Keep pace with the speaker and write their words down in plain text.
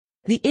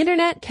The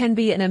internet can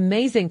be an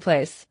amazing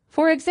place.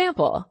 For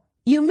example,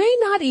 you may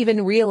not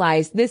even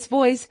realize this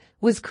voice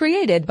was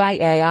created by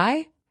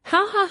AI.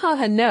 Ha ha ha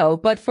ha, no,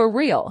 but for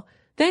real.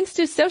 Thanks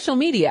to social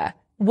media,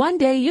 one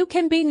day you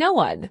can be no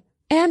one,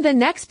 and the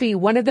next be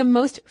one of the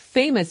most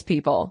famous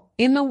people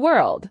in the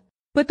world.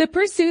 But the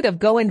pursuit of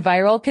going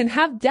viral can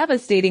have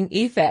devastating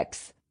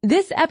effects.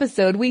 This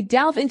episode, we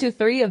delve into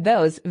 3 of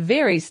those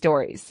very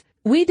stories.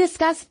 We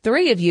discuss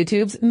 3 of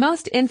YouTube's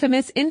most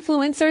infamous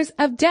influencers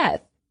of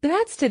death.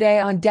 That's today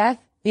on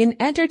Death in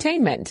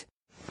Entertainment.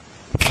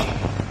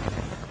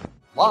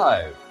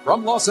 Live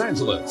from Los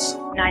Angeles.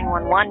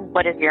 911,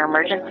 what is your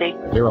emergency?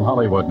 Here in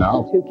Hollywood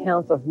now. 2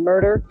 counts of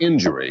murder,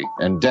 Injury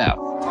and death.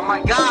 Oh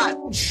my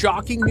God!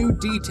 Shocking new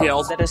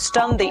details that has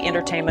stunned the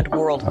entertainment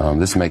world.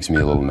 This makes me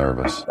a little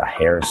nervous. The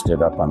hair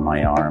stood up on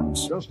my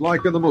arms. Just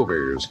like in the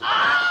movies.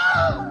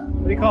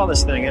 What do you call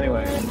this thing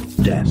anyway?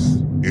 Death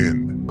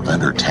In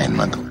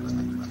Entertainment.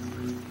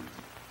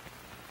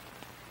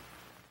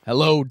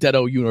 Hello,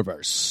 Deado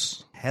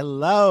Universe.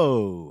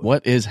 Hello.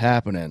 What is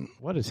happening?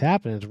 What is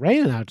happening? It's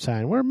raining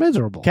outside. We're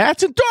miserable.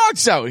 Cats and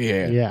dogs out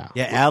here. Yeah.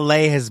 Yeah,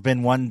 LA has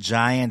been one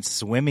giant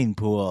swimming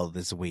pool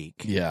this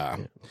week. Yeah.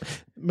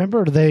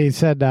 Remember they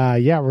said,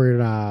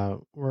 we're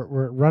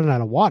running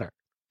out of water.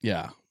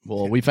 Yeah.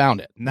 Well, we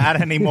found it.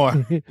 Not anymore.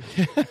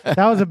 That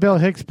was a Bill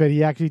Hicks bit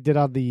he actually did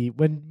on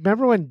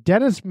remember when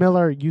Dennis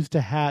Miller used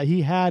to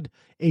he had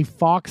a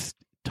Fox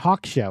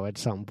talk show at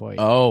some point.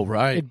 Oh,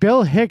 right. And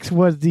Bill Hicks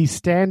was the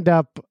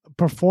stand-up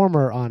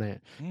performer on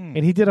it.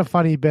 And he did a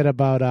funny bit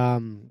about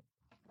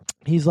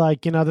he's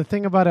like, the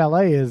thing about LA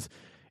is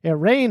it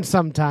rains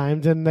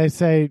sometimes and they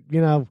say,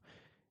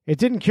 it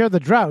didn't cure the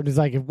drought. And he's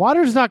like, if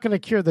water's not going to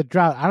cure the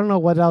drought, I don't know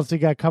what else you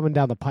got coming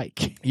down the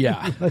pike.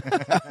 Yeah.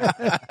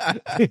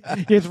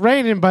 It's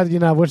raining, but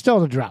we're still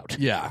in a drought.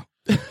 Yeah.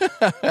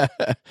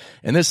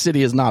 And this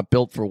city is not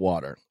built for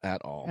water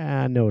at all.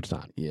 No, it's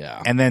not.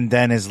 Yeah. And then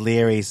Dennis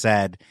Leary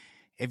said,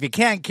 if you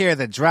can't cure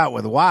the drought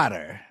with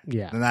water,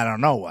 then I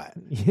don't know what.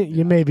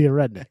 You may be a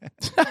redneck.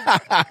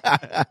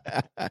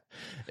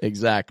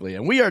 Exactly.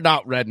 And we are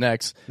not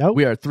rednecks. Nope.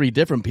 We are 3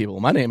 different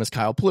people. My name is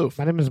Kyle Plouffe.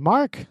 My name is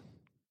Mark.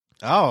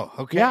 Oh,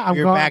 okay. Yeah,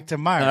 You're back to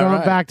Mark.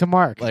 Going back to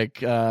Mark.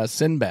 Like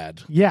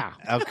Sinbad. Yeah.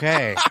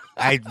 Okay.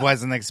 I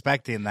wasn't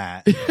expecting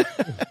that.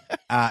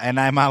 And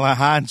I'm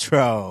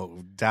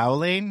Alejandro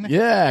Dowling.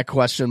 Yeah,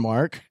 question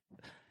mark.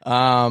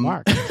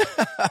 Mark.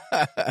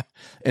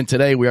 And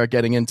today we are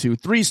getting into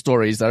 3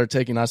 stories that are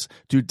taking us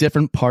to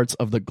different parts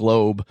of the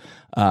globe.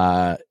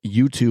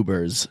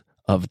 YouTubers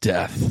of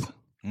death.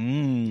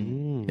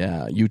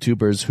 Yeah,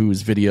 YouTubers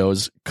whose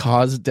videos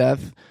cause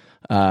death.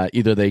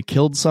 Either they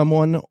killed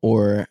someone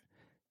or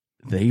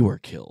they were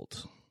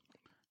killed.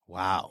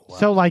 Wow.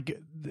 So,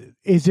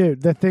 is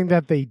it the thing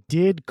that they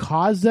did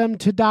cause them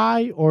to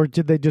die, or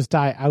did they just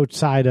die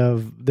outside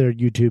of their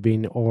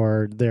YouTubing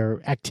or their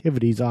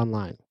activities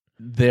online?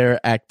 Their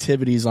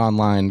activities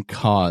online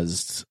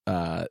caused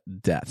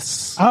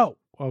deaths. Oh,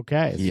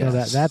 okay.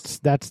 Yes. So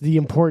that's the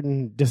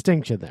important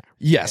distinction there.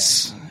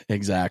 Yes,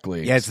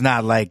 exactly. Yeah, it's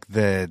not like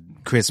the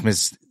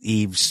Christmas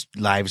Eve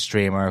live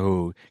streamer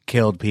who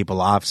killed people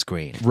off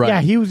screen. Right.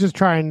 Yeah, he was just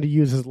trying to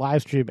use his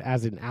live stream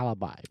as an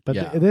alibi.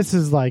 But this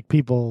is like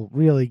people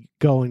really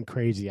going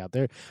crazy out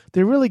there.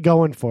 They're really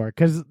going for it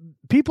because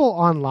people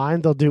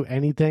online, they'll do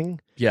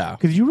anything. Yeah.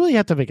 Because you really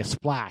have to make a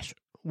splash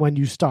when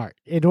you start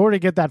in order to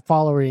get that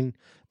following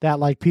that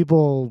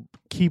people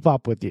keep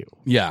up with you.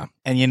 Yeah.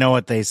 And you know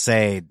what they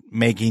say,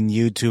 making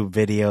YouTube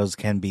videos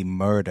can be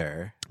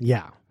murder.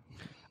 Yeah.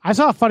 I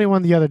saw a funny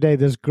one the other day.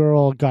 This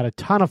girl got a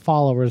ton of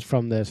followers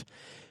from this.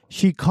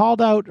 She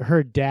called out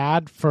her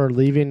dad for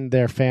leaving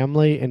their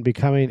family and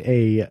becoming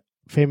a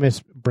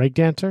famous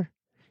breakdancer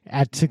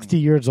at 60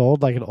 years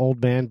old, like an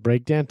old man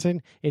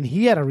breakdancing. And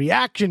he had a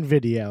reaction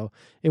video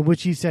in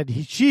which he said,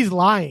 she's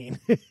lying.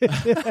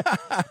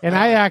 And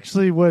I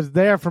actually was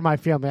there for my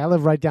family. I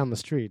live right down the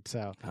street.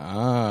 So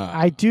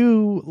I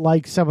do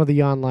like some of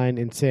the online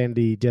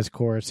insanity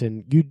discourse.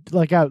 And you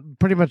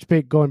pretty much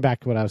going back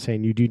to what I was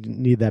saying, you do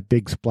need that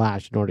big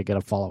splash in order to get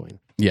a following.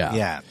 Yeah.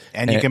 Yeah.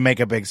 And you can make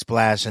a big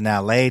splash in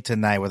LA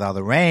tonight with all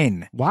the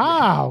rain.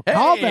 Wow.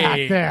 Call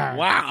back there.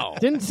 Wow.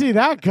 Didn't see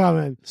that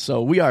coming.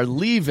 So we are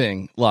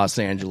leaving Los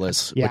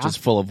Angeles, Yeah. which is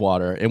full of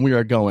water, and we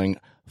are going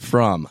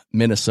from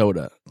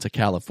Minnesota to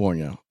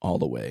California all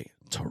the way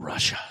to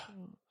Russia.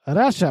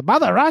 Russia.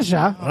 Mother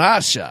Russia.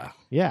 Russia.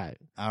 Yeah.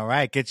 All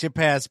right. Get your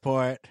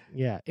passport.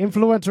 Yeah.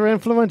 Influencer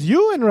influence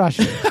you in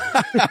Russia.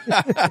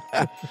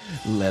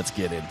 Let's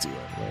get into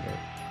it later.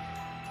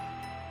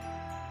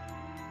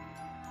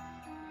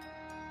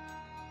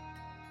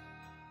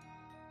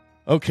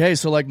 Okay,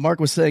 so like Mark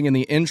was saying in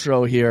the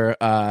intro here,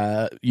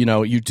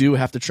 you do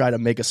have to try to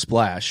make a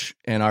splash.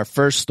 And our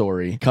first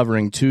story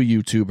covering 2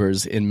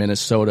 YouTubers in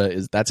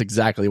Minnesota that's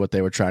exactly what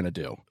they were trying to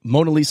do.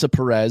 Mona Lisa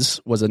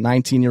Perez was a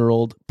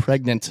 19-year-old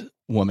pregnant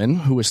woman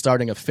who was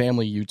starting a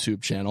family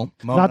YouTube channel.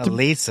 Mona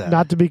Lisa.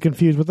 Not to be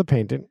confused with the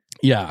painting.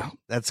 Yeah.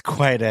 That's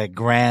quite a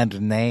grand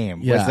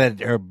name. Yeah.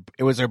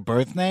 It was her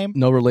birth name?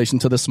 No relation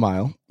to the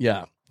smile.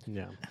 Yeah.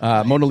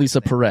 Yeah. Mona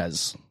Lisa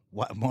Perez.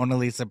 What, Mona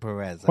Lisa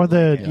Perez. Or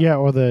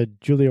the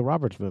Julia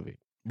Roberts movie.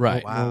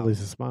 Right. Wow. Mona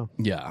Lisa Smile.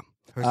 Yeah.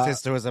 Her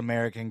sister was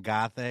American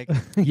Gothic.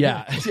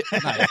 Yeah.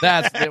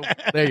 Nice.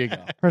 There you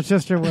go. Her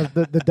sister was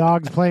the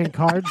dogs playing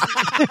cards.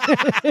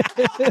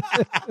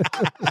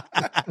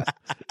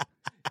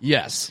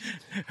 Yes.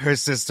 Her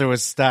sister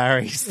was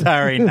Starry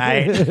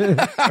Night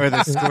or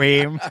The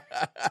Scream.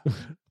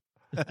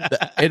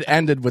 It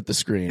ended with the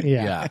scream.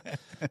 Yeah.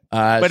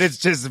 But it's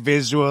just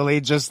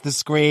visually just the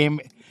Scream.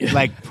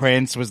 Like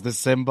Prince was the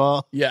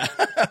symbol. Yeah.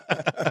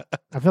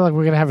 I feel like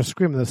we're going to have a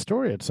Scream of the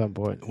story at some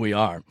point. We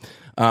are.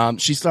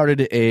 She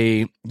started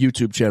a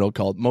YouTube channel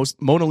called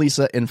Mona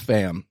Lisa and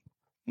Fam,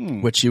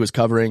 which she was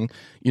covering,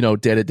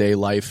 day-to-day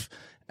life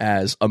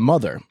as a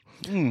mother.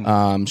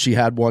 She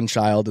had one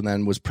child and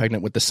then was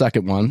pregnant with the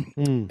second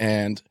one.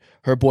 And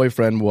her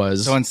boyfriend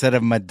was... So instead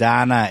of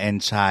Madonna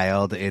and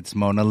child, it's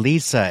Mona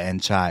Lisa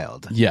and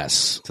child.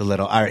 Yes. It's a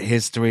little art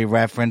history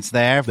reference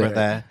there for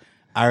the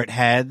art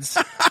heads.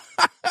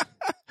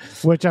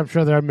 Which I'm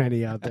sure there are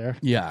many out there.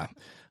 Yeah.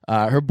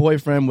 Her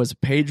boyfriend was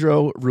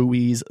Pedro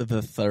Ruiz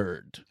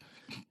III.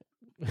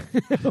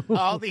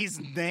 All these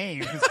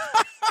names.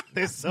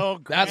 They're so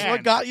grand. That's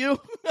what got you?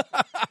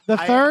 The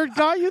third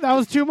got you? That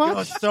was too much?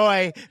 Yo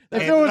soy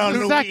If it was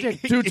the second.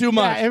 Too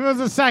much. Yeah, if it was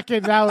the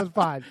second, that was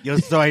fine. Yo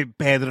soy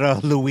Pedro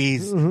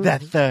Luis the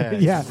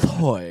third. Yeah.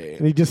 Boy.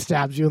 And he just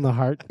stabs you in the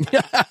heart.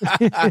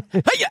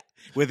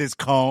 With his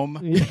comb.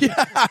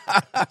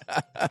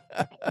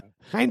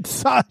 I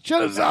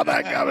should have saw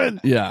that coming.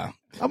 Yeah.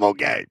 I'm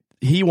okay.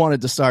 He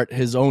wanted to start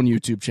his own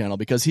YouTube channel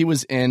because he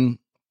was in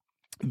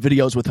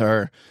videos with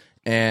her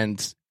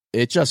and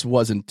it just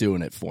wasn't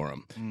doing it for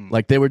him.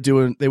 Like they would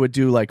do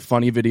like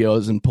funny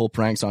videos and pull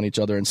pranks on each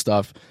other and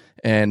stuff.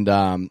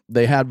 And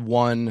they had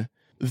one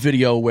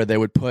video where they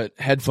would put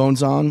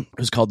headphones on. It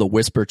was called the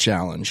Whisper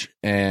Challenge.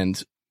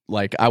 And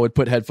like I would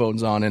put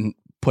headphones on and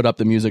put up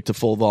the music to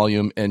full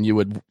volume and you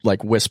would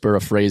like whisper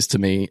a phrase to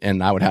me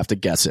and I would have to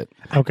guess it.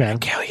 Okay.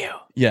 Kill you.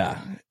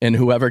 Yeah. And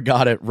whoever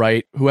got it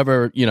right,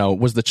 whoever,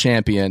 was the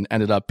champion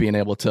ended up being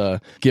able to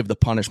give the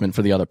punishment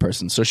for the other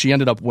person. So she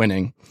ended up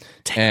winning.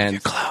 Take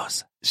your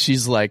clothes.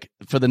 She's like,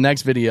 for the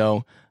next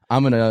video,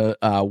 I'm going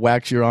to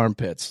wax your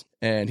armpits.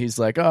 And he's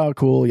like, oh,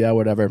 cool. Yeah,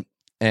 whatever.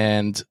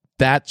 And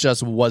that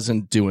just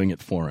wasn't doing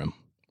it for him.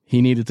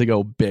 He needed to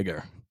go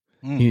bigger.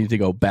 He needed to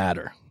go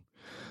badder.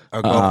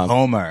 Or go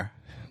Homer.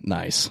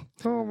 Nice.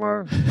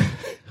 Homer.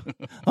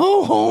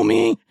 Oh,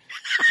 homie.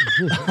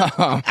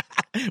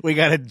 We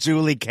got a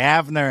Julie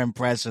Kavner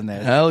impression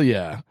there. Hell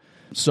yeah.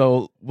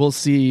 So we'll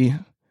see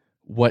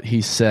what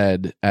he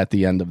said at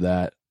the end of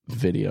that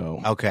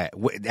video. Okay.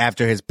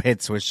 After his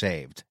pits were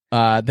shaved.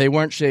 They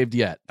weren't shaved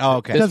yet. Oh,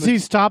 okay. Does he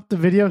stop the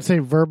video and say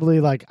verbally,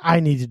 like, I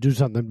need to do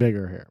something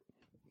bigger here?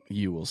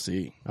 You will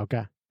see.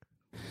 Okay.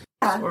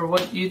 Or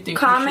what you think?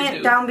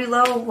 Comment down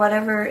below,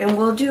 whatever, and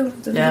we'll do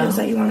the videos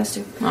that you want us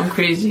to. I'm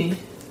crazy.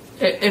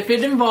 If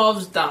it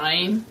involves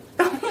dying,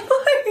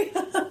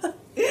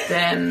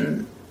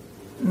 then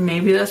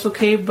maybe that's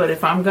okay. But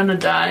if I'm gonna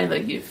die,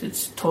 like if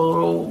it's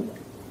total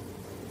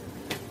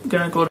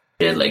gonna go to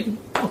shit, like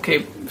okay,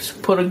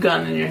 put a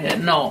gun in your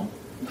head. No.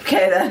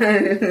 Okay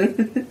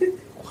then.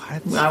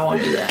 What? I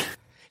won't do that.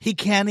 He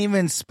can't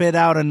even spit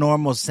out a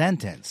normal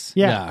sentence.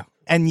 Yeah.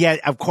 And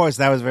yet, of course,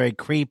 that was very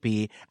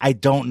creepy. I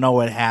don't know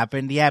what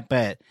happened yet,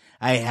 but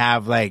I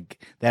have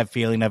like that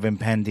feeling of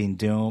impending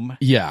doom.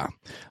 Yeah.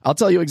 I'll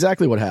tell you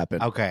exactly what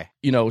happened. Okay.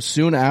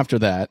 Soon after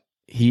that,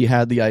 he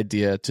had the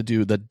idea to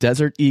do the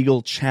Desert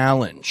Eagle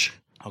Challenge.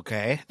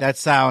 Okay. That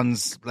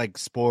sounds like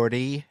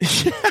sporty.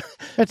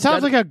 It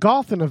sounds like a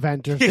golfing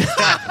event or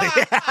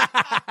something.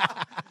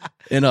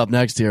 And up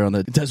next here on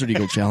the Desert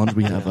Eagle Challenge,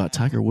 we have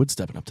Tiger Woods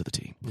stepping up to the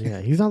tee.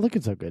 Yeah, he's not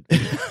looking so good.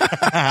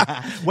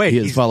 Wait, he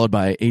is followed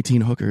by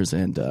 18 hookers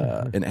and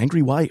an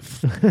angry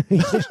wife.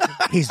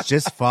 He's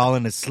just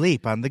fallen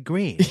asleep on the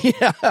green.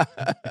 Yeah.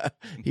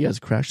 He has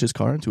crashed his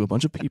car into a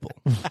bunch of people.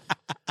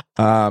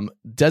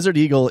 Desert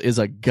Eagle is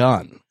a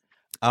gun.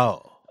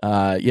 Oh.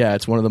 Yeah,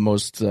 it's one of the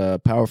most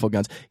powerful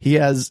guns. He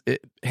has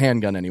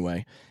handgun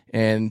anyway,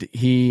 and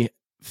he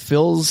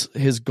fills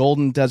his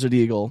golden Desert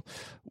Eagle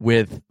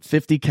with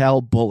 50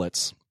 cal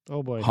bullets.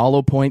 Oh boy.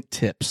 Hollow point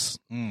tips.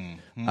 And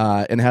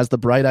has the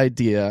bright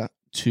idea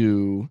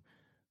to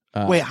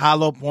wait,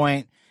 hollow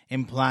point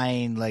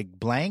implying like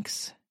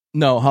blanks?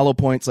 No, hollow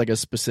point's like a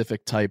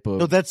specific type of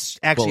No, that's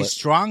actually bullet.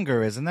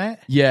 stronger, isn't it?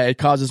 Yeah, it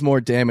causes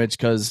more damage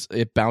because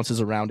it bounces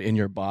around in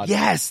your body.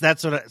 Yes,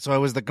 that's what. So it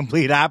was the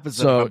complete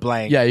opposite of a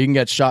blank. Yeah, you can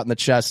get shot in the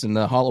chest, and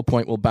the hollow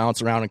point will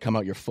bounce around and come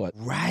out your foot.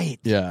 Right.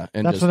 Yeah,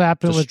 and That's just what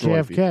happened with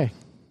destroy JFK. people.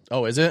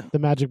 Oh, is it? The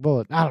magic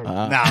bullet. I don't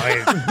know.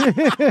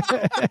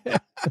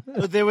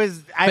 No, there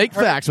was Fake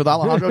facts with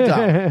Alejandro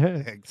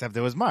Dom. Except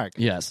it was Mark.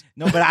 Yes.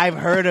 No, but I've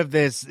heard of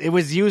this. It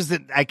was used.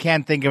 I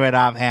can't think of it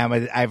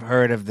offhand. I've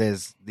heard of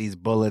these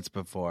bullets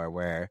before,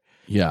 where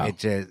it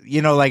just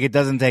like it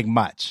doesn't take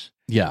much.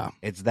 Yeah,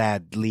 it's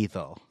that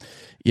lethal.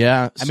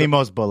 Yeah, I mean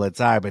most bullets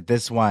are, but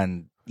this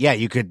one, yeah,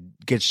 you could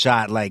get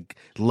shot like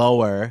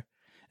lower,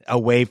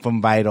 away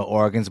from vital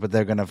organs, but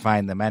they're going to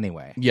find them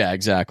anyway. Yeah,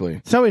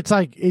 exactly. So it's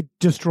like it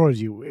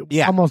destroys you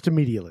almost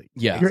immediately.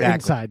 Yeah, your exactly.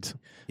 insides.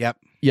 Yep.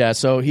 Yeah,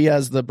 so he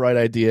has the bright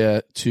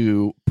idea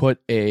to put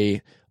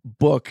a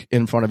book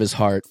in front of his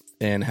heart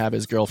and have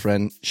his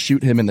girlfriend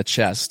shoot him in the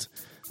chest,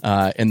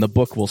 and the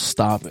book will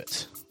stop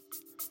it.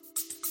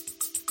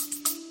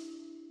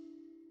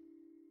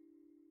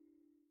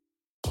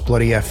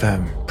 Bloody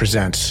FM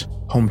presents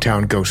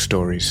Hometown Ghost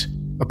Stories,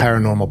 a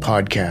paranormal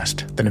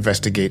podcast that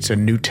investigates a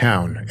new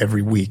town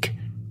every week,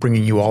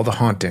 bringing you all the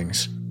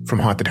hauntings, from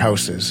haunted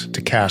houses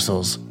to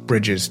castles,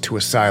 bridges to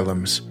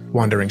asylums,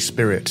 wandering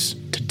spirits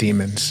to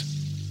demons.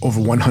 Over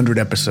 100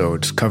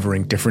 episodes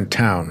covering different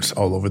towns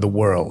all over the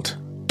world.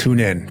 Tune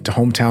in to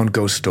Hometown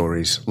Ghost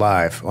Stories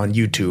live on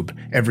YouTube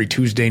every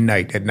Tuesday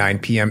night at 9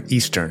 p.m.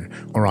 Eastern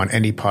or on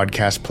any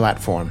podcast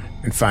platform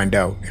and find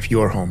out if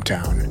your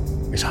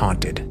hometown is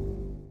haunted.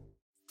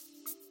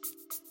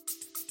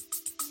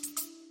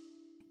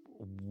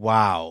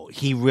 Wow,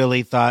 he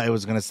really thought it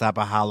was going to stop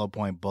a hollow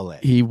point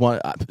bullet.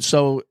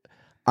 So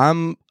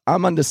I'm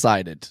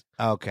undecided.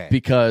 Okay.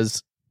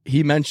 Because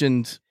he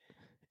mentioned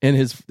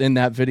in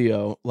that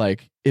video,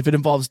 like, if it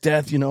involves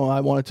death,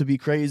 I want it to be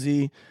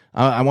crazy.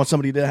 I want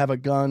somebody to have a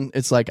gun.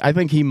 It's like, I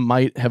think he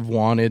might have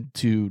wanted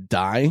to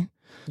die.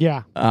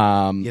 Yeah.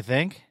 You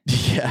think?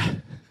 Yeah.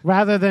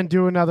 Rather than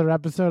do another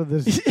episode of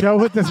this show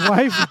with his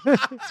wife,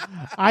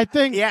 I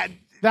think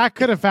that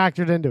could have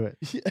factored into it.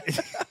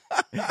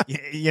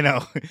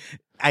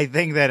 I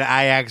think that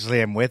I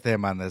actually am with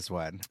him on this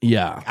one.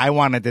 Yeah. I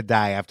wanted to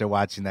die after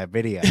watching that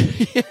video.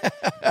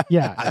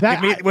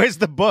 Yeah. Where's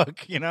the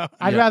book,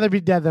 I'd rather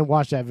be dead than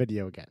watch that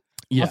video again.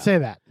 Yeah. I'll say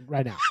that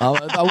right now.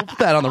 I'll put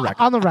that on the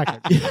record. On the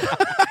record.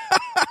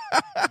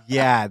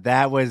 Yeah,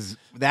 that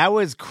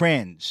was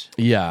cringe.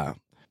 Yeah.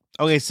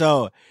 Okay,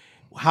 so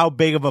how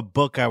big of a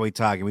book are we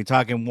talking? Are we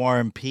talking War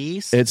and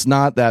Peace? It's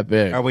not that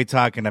big. Are we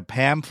talking a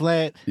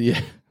pamphlet? Yeah,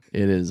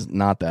 it is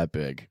not that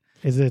big.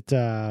 Is it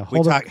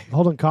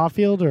Holden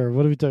Caulfield, or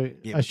what are we talking?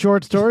 Yeah. A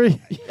short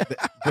story?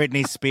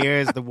 Britney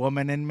Spears, The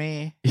Woman in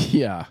Me?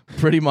 Yeah,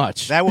 pretty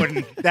much. That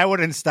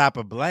wouldn't stop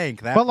a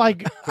blank. That's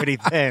pretty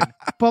thin.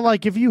 But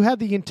like, if you had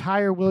the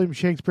entire William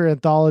Shakespeare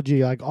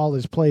anthology, like all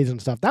his plays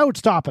and stuff, that would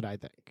stop it, I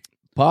think.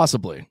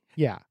 Possibly.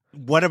 Yeah.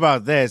 What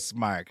about this,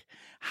 Mark?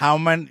 How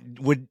many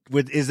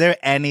is there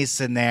any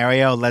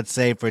scenario, let's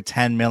say for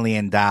 $10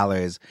 million,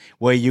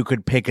 where you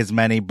could pick as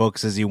many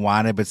books as you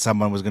wanted, but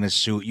someone was going to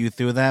shoot you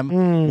through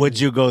them? Would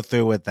you go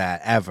through with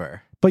that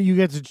ever? But you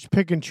get to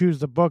pick and choose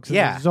the books. And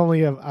Yeah. There's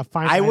only a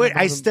finite.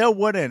 I still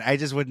wouldn't. I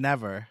just would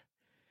never.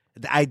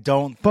 I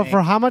don't. But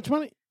for how much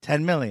money?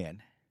 $10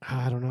 million.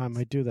 I don't know. I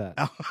might do that.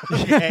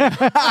 Okay.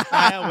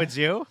 Kyle, would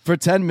you? For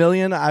 $10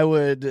 million, I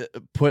would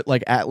put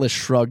like Atlas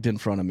Shrugged in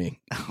front of me.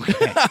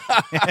 Okay.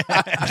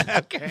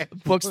 Okay.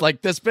 Books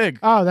like this big.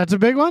 Oh, that's a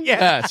big one?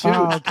 Yeah, it's huge.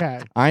 Oh,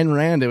 okay. Ayn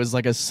Rand, it was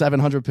like a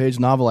 700-page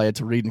novel I had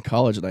to read in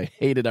college, and I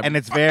hated every And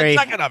it's very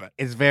second of it.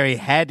 It's very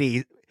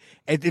heady.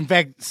 In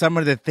fact, some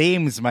of the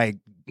themes might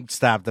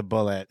stop the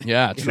bullet.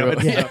 Yeah, true.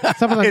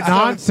 Some of the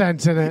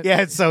nonsense in it.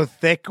 Yeah, it's so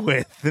thick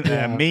with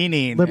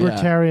meaning.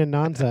 Libertarian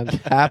nonsense.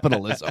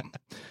 Capitalism.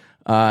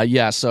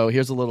 So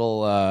here's a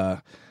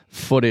little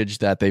footage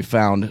that they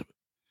found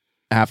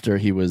after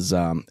he was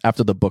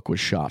after the book was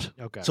shot.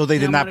 Okay. So they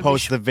did not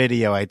post the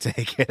video, I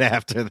take it,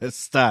 after the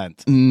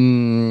stunt.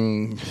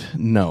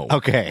 No.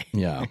 Okay.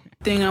 Yeah.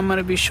 Thing I'm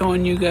gonna be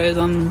showing you guys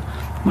on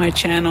my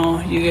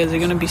channel, you guys are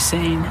gonna be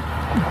saying,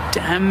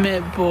 "Damn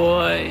it,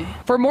 boy!"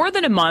 For more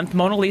than a month,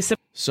 Mona Lisa.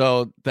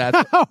 So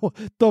that's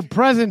the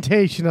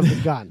presentation of the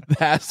gun.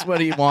 That's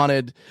what he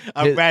wanted.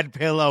 A red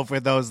pillow for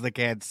those that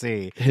can't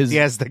see. He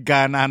has the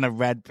gun on a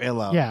red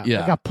pillow. Yeah,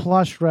 like a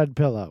plush red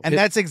pillow. And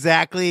that's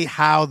exactly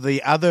how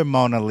the other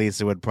Mona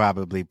Lisa would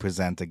probably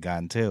present a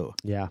gun too.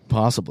 Yeah.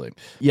 Possibly.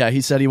 Yeah,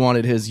 he said he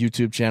wanted his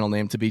YouTube channel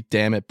name to be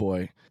Damn It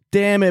Boy.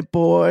 Damn it,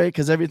 boy,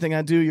 because everything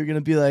I do, you're going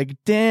to be like,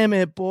 damn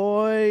it,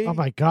 boy. Oh,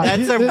 my God.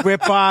 That's a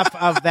ripoff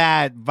of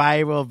that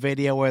viral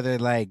video where they're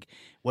like,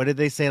 what did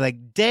they say?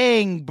 Like,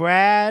 dang,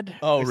 Brad.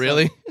 Oh,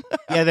 really?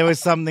 Yeah, there was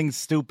something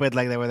stupid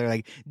like that where they're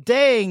like,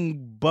 dang,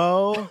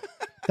 Bo.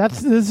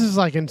 This is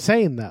like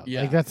insane, though.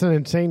 Yeah. Like, that's an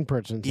insane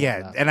person.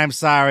 Yeah, and I'm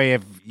sorry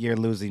if you're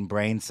losing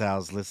brain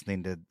cells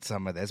listening to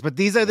some of this, but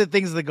these are the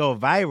things that go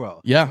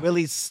viral. Yeah.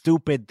 Really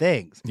stupid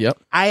things. Yep.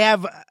 I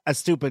have a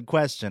stupid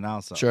question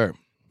also. Sure.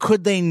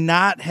 Could they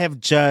not have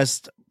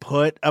just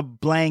put a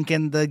blank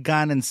in the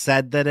gun and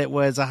said that it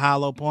was a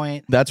hollow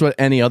point? That's what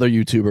any other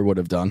YouTuber would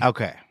have done.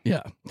 Okay.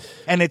 Yeah.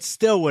 And it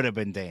still would have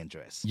been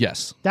dangerous.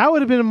 Yes. That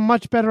would have been a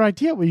much better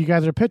idea what you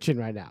guys are pitching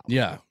right now.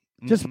 Yeah.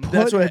 Just put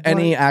That's what a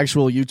any blank-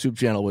 actual YouTube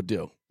channel would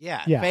do.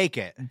 Yeah, Yeah. fake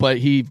it. But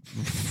he...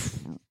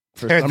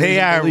 for some They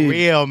reason are believed-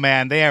 real,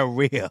 man. They are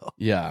real.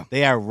 Yeah.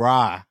 They are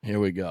raw. Here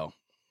we go.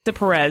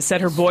 Perez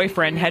said her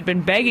boyfriend had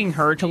been begging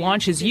her to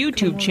launch his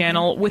YouTube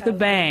channel with a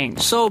bang.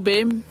 So,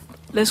 babe,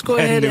 Let's go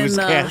ahead and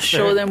newscaster.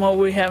 show them what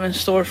we have in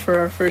store for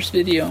our first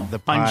video.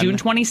 On June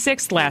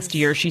 26th last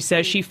year, she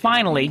says she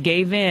finally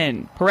gave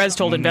in. Perez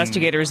told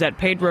investigators that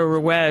Pedro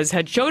Ruiz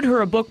had showed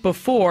her a book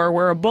before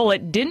where a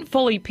bullet didn't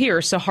fully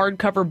pierce a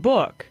hardcover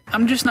book.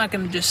 I'm just not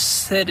going to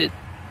just set it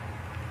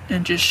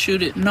and just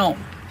shoot it. No.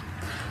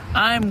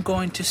 I'm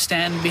going to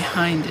stand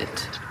behind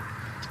it.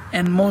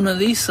 And Mona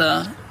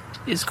Lisa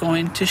is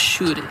going to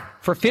shoot it.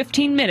 For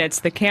 15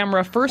 minutes, the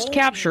camera first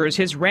captures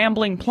his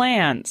rambling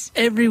plans.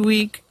 Every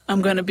week,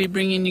 I'm going to be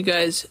bringing you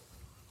guys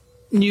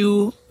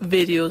new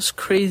videos,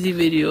 crazy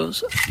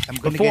videos.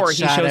 Before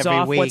he shows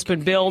off what's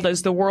been billed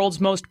as the world's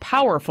most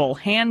powerful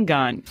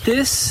handgun.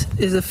 This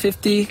is a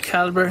 50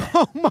 caliber.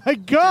 Oh my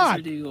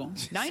God! Did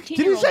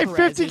you say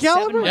 50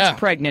 caliber? Yeah.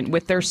 Pregnant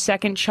with their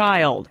second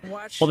child.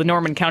 Well, the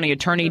Norman County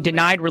attorney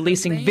denied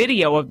releasing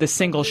video of the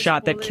single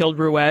shot that killed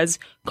Ruiz,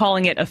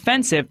 calling it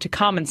offensive to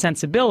common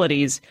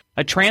sensibilities.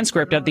 A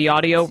transcript of the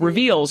audio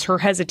reveals her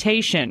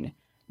hesitation.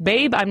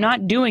 Babe, I'm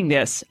not doing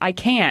this. I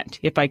can't.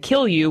 If I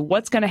kill you,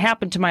 what's going to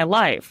happen to my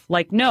life?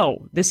 Like,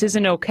 no, this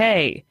isn't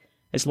okay.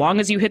 As long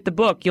as you hit the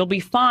book, you'll be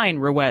fine,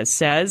 Ruiz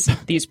says.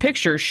 These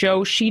pictures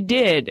show she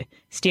did,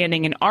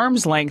 standing an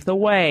arm's length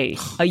away.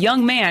 A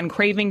young man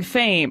craving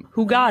fame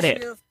who got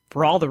it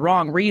for all the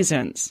wrong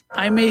reasons.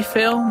 I may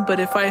fail, but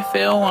if I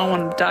fail, I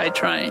want to die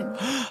trying.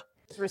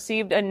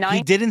 Received a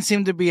He didn't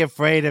seem to be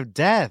afraid of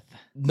death.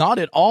 Not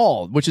at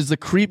all, which is the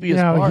creepiest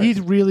No, part. he's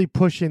really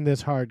pushing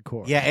this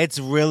hardcore. Yeah, it's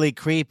really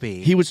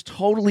creepy. He was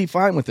totally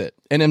fine with it.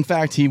 And in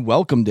fact, he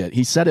welcomed it.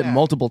 He said it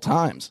multiple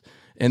times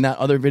in that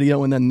other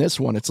video and then this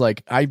one. It's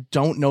like, I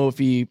don't know if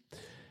he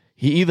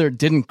either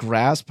didn't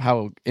grasp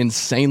how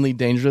insanely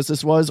dangerous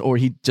this was or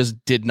he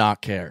just did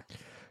not care.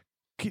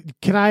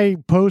 Can I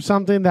pose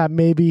something that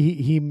maybe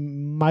he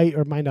might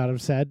or might not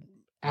have said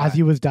as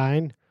he was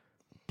dying?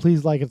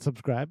 Please like and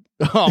subscribe.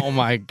 Oh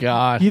my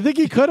God. You think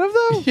he could have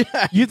though?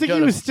 Yeah, you think he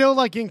could've. was still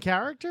like in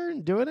character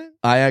and doing it?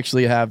 I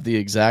actually have the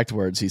exact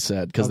words he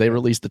said because they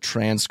released the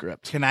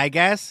transcript. Can I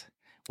guess?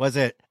 Was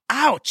it,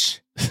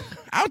 ouch?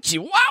 Ouchie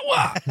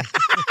wawa.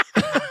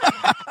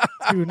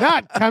 Do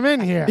not come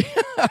in here.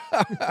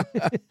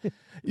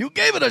 You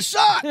gave it a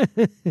shot.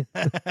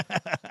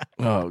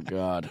 Oh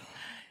God.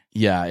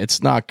 Yeah,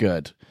 it's not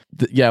good.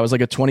 Yeah, it was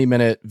like a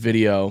 20-minute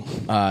video.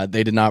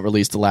 They did not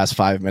release the last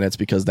 5 minutes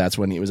because that's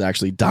when he was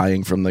actually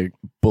dying from the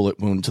bullet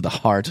wound to the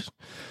heart.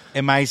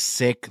 Am I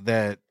sick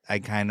that I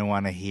kind of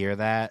want to hear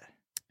that?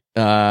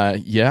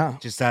 Yeah.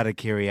 Just out of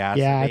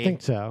curiosity. Yeah, I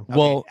think so. Okay,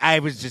 Well, I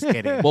was just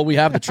kidding. Well, we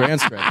have the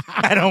transcript.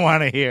 I don't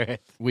want to hear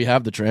it. We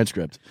have the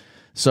transcript.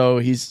 So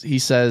he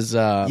says,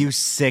 You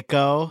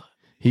sicko.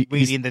 He's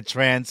reading the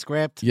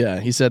transcript. Yeah,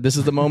 he said, "This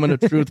is the moment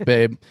of truth,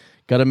 babe.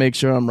 Got to make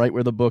sure I'm right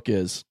where the book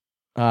is.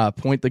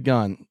 Point the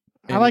gun."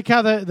 I like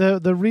how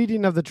the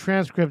reading of the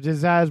transcript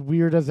is as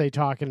weird as they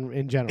talk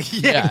in general.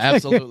 Yeah,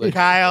 absolutely.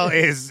 Kyle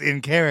is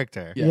in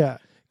character. Yeah.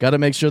 Got to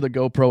make sure the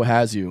GoPro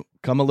has you.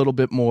 Come a little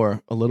bit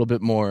more.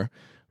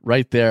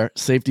 Right there.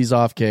 Safety's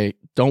off, Kate.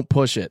 Don't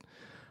push it.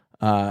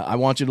 I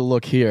want you to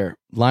look here.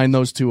 Line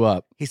those two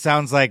up. He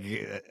sounds like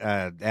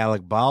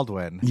Alec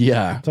Baldwin.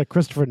 Yeah. It's like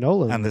Christopher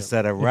Nolan. On the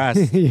set of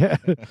Rust. Yeah.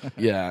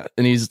 Yeah.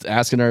 And he's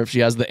asking her if she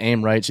has the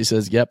aim right. She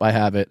says, "Yep, I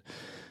have it.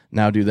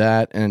 Now do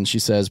that." And she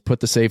says, "Put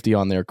the safety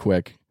on there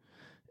quick."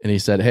 And he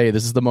said, "Hey,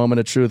 this is the moment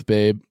of truth,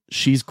 babe."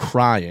 She's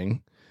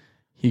crying.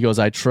 He goes,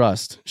 "I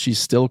trust." She's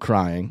still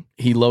crying.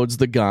 He loads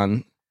the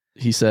gun.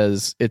 He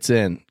says, "It's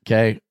in.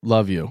 Okay.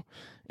 Love you."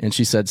 And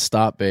she said,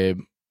 "Stop,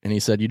 babe." And he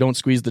said, "You don't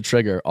squeeze the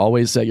trigger.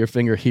 Always set your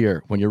finger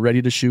here. When you're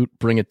ready to shoot,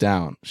 bring it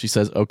down." She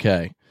says,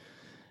 "Okay."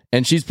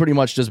 And she's pretty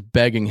much just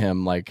begging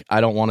him, like, "I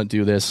don't want to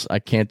do this. I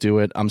can't do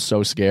it. I'm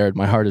so scared.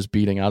 My heart is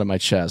beating out of my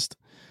chest."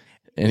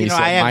 And he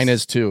said, "Mine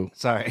is too."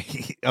 Sorry.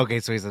 Okay,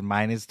 so he said,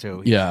 "Mine is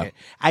too." Yeah.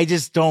 I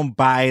just don't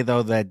buy,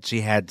 though, that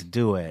she had to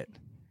do it.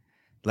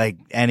 Like,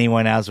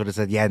 anyone else would have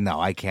said, "Yeah, no,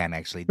 I can't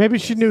actually do Maybe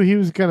she knew he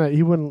was gonna.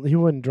 He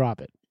wouldn't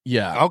drop it.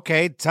 Yeah.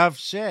 Okay, tough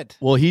shit.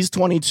 Well, he's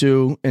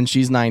 22 and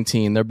she's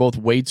 19. They're both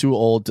way too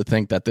old to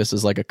think that this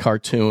is like a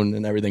cartoon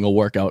and everything will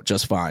work out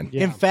just fine.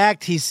 Yeah. In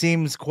fact, he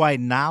seems quite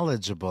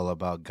knowledgeable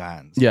about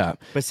guns. Yeah.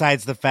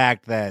 Besides the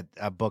fact that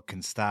a book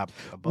can stop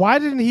a bullet. Why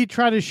didn't he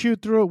try to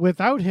shoot through it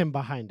without him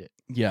behind it?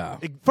 Yeah.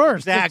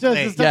 First, Exactly.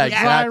 It's just a dry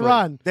exactly.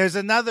 run. There's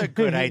another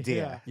good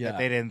idea Yeah. that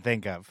they didn't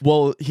think of.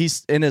 Well,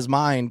 he's in his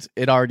mind,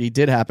 it already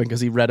did happen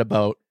because he read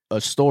about a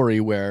story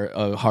where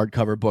a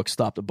hardcover book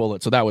stopped a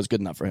bullet. So that was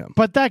good enough for him.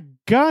 But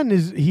that gun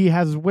he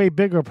has way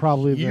bigger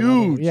probably.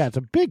 Huge. Yeah, it's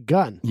a big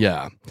gun.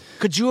 Yeah.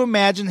 Could you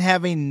imagine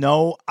having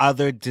no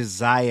other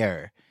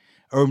desire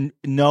or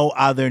no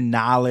other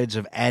knowledge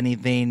of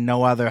anything,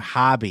 no other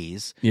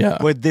hobbies? Yeah.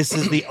 Where this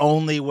is the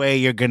only way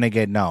you're going to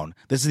get known.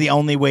 This is the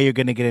only way you're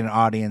going to get an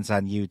audience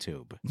on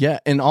YouTube. Yeah.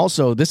 And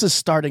also, this is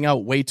starting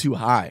out way too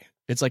high.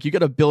 It's like you got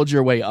to build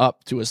your way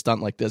up to a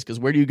stunt like this because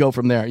where do you go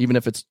from there, even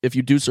if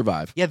you do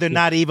survive? Yeah, they're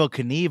not Evel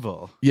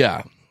Knievel.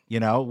 Yeah. You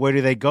know, where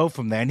do they go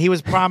from there? And he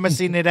was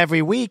promising it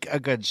every week,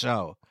 a good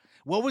show.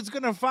 What was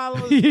going to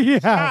follow the yeah.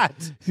 shot?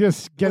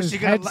 Just get Was his she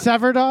gonna head li-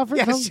 severed off or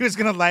Yeah, something? she was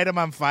going to light him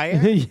on fire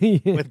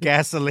with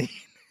gasoline.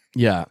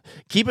 Yeah.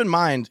 Keep in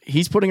mind,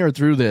 he's putting her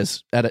through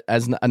this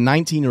as a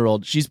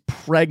 19-year-old. She's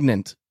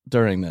pregnant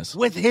during this.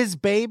 With his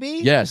baby?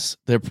 Yes.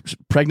 They're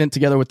pregnant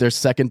together with their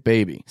second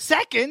baby.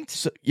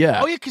 Second?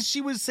 Yeah. Oh, yeah, because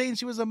she was saying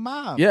she was a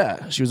mom.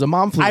 Yeah. She was a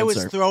momfluencer. I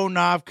was thrown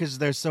off because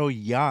they're so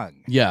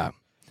young. Yeah.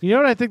 You know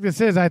what I think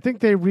this is? I think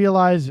they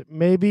realize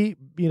maybe,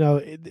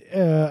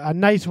 a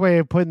nice way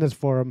of putting this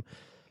for him.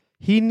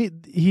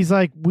 He's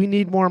like, we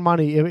need more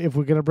money if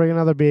we're going to bring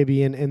another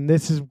baby in, and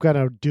this is going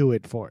to do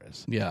it for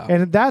us. Yeah.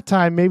 And at that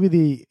time, maybe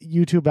the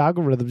YouTube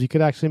algorithms, you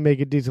could actually make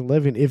a decent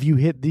living if you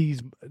hit these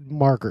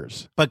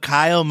markers. But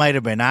Kyle might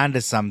have been onto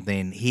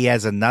something. He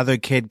has another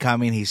kid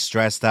coming. He's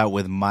stressed out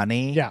with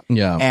money. Yeah.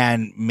 Yeah.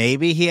 And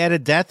maybe he had a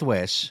death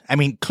wish. I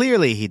mean,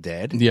 clearly he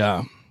did.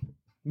 Yeah.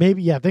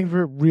 Maybe, things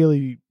were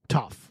really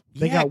tough.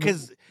 Yeah,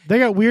 because they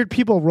got weird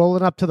people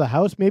rolling up to the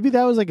house. Maybe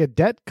that was like a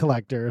debt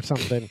collector or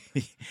something.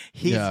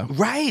 he's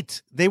right.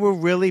 They were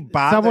really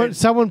bothered.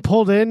 Someone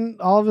pulled in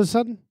all of a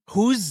sudden.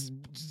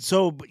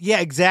 Yeah,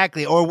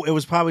 exactly. Or it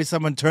was probably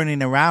someone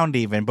turning around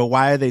even. But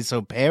why are they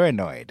so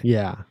paranoid?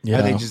 Yeah.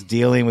 Are they just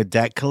dealing with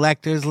debt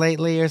collectors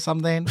lately or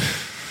something?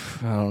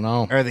 I don't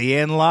know. Or the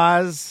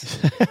in-laws?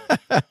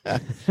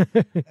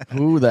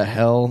 Who the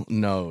hell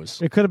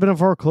knows? It could have been a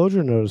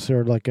foreclosure notice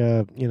or like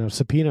a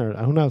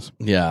subpoena. Who knows?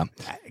 Yeah.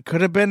 It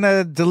could have been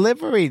a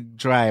delivery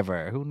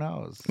driver. Who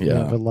knows? We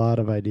have a lot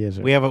of ideas.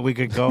 We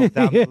could go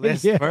down the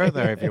list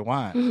further if you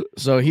want.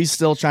 So he's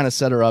still trying to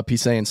set her up.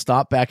 He's saying,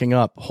 stop backing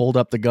up. Hold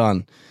up the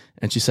gun.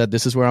 And she said,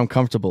 this is where I'm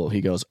comfortable. He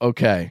goes,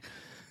 okay.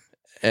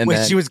 And When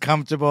then, she was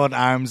comfortable at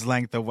arm's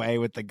length away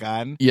with the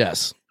gun?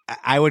 yes.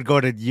 I would go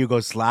to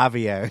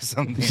Yugoslavia or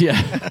something.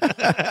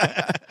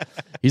 Yeah.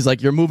 He's like,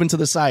 you're moving to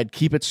the side.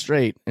 Keep it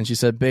straight. And she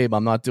said, babe,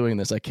 I'm not doing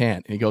this. I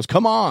can't. And he goes,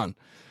 come on.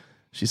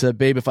 She said,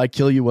 babe, if I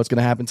kill you, what's going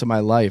to happen to my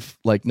life?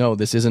 Like, no,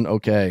 this isn't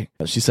okay.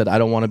 She said, I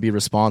don't want to be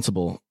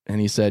responsible.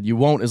 And he said, you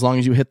won't as long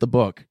as you hit the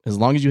book. As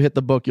long as you hit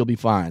the book, you'll be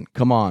fine.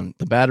 Come on.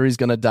 The battery's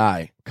going to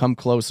die. Come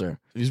closer.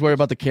 He's worried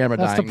about the camera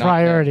That's dying. the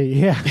priority.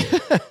 Yeah.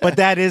 But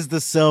that is the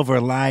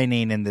silver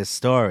lining in this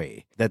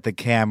story, that the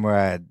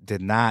camera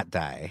did not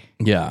die.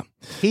 Yeah.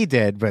 He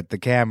did, but the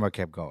camera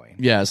kept going.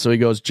 Yeah. So he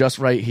goes, just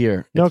right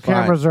here. No It's fine.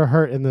 cameras are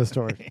hurt in this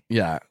story.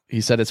 Yeah.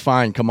 He said, it's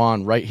fine. Come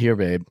on, right here,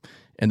 babe.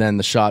 And then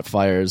the shot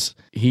fires.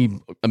 He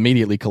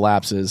immediately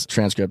collapses.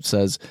 Transcript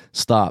says,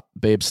 stop,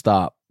 babe,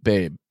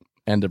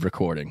 end of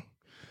recording.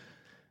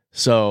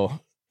 So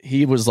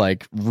he was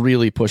like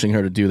really pushing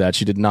her to do that.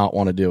 She did not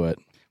want to do it.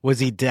 Was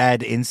he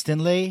dead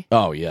instantly?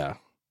 Oh, yeah.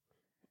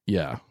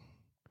 Yeah.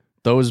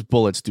 Those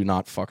bullets do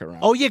not fuck around.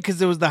 Oh, yeah, because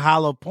it was the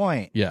hollow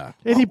point. Yeah.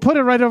 And he put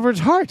it right over his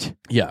heart.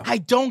 Yeah. I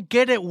don't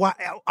get it. Why?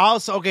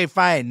 Also, okay,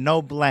 fine,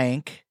 no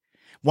blank.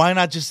 Why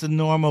not just a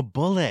normal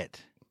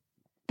bullet?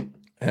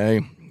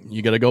 Hey,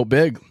 you got to go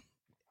big.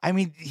 I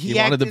mean, He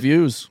wanted the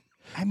views.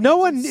 I mean, No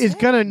one is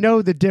going to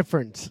know the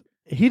difference.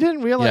 He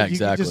didn't realize Yeah, you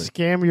exactly. could just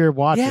scam your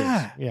watches.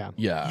 Yeah. Yeah.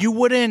 Yeah. You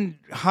wouldn't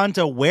hunt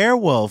a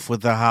werewolf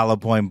with a hollow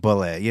point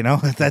bullet. You know,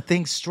 that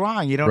thing's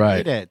strong. You don't Right.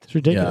 need it. It's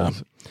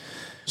ridiculous.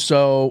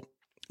 So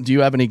do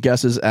you have any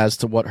guesses as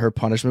to what her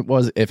punishment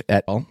was, if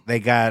at all? They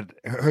got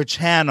her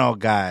channel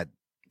got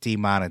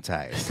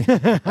demonetized.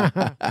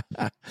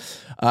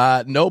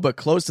 No, but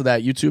close to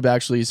that, YouTube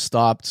actually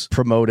stopped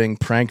promoting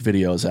prank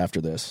videos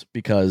after this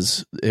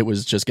because it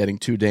was just getting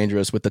too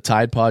dangerous with the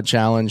Tide Pod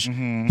challenge,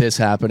 this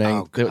happening.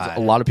 Oh, There was God.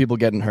 a lot of people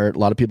getting hurt, a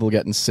lot of people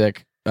getting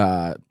sick,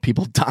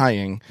 people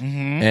dying,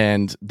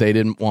 and they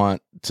didn't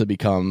want to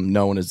become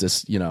known as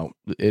this,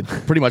 it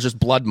pretty much just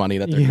blood money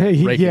that they're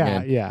raking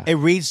in. Yeah. It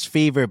reached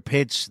fever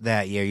pitch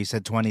that year. You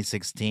said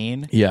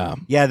 2016? Yeah.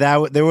 Yeah,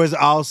 there was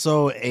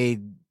also a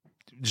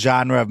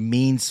genre of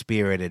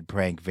mean-spirited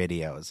prank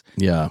videos.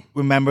 Yeah.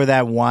 Remember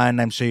that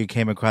one I'm sure you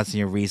came across in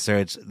your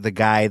research, the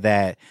guy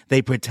that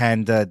they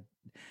pretend to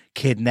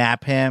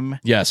kidnap him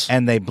Yes.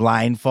 and they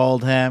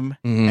blindfold him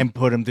Mhm. and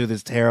put him through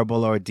this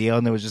terrible ordeal,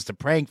 and it was just a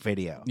prank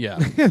video. Yeah.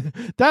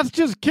 That's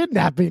just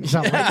kidnapping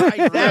someone.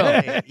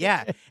 Exactly.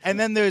 Yeah. And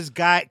then there's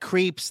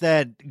creeps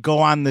that go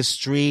on the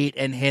street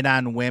and hit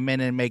on women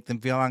and make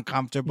them feel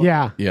uncomfortable.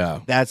 Yeah.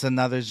 Yeah. That's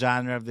another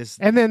genre of this.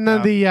 And then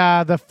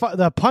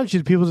the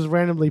punches, people just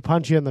randomly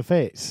punch you in the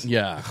face.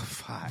 Yeah.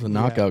 The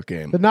knockout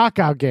game. The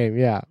knockout game,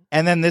 yeah.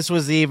 And then this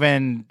was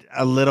even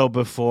a little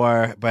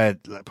before, but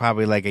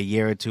probably like a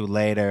year or two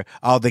later,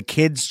 all the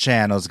kids'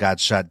 channels got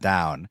shut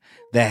down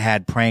that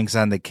had pranks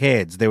on the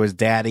kids. There was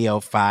Daddy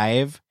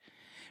 05,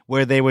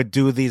 where they would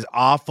do these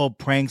awful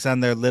pranks on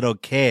their little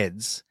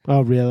kids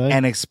Oh, really?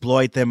 and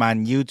exploit them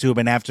on YouTube.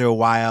 And after a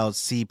while,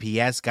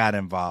 CPS got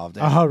involved.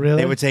 And Oh, really?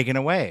 They were taken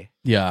away.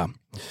 Yeah.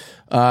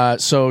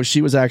 So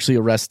she was actually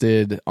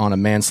arrested on a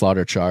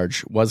manslaughter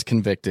charge, was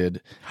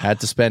convicted, had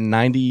to spend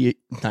 90 years.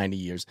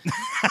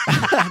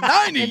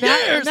 90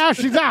 years. Now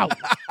she's out.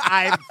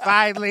 I've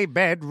finally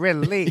been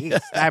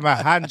released. I'm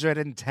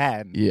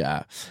 110.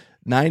 Yeah.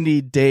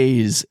 90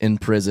 days in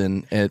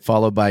prison,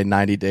 followed by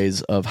 90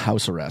 days of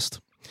house arrest.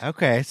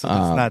 Okay, so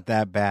that's not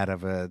that bad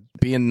of a...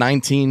 Being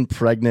 19,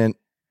 pregnant,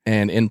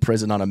 and in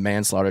prison on a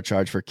manslaughter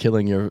charge for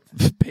killing your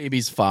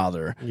baby's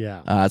father.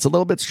 Yeah. It's a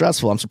little bit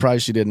stressful. I'm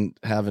surprised she didn't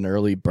have an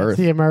early birth.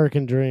 That's the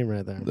American dream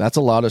right there. That's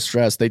a lot of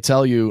stress. They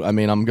tell you, I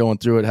mean, I'm going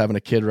through it, having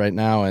a kid right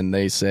now, and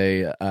they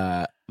say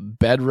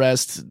bed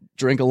rest,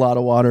 drink a lot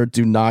of water,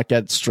 do not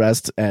get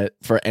stressed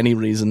for any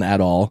reason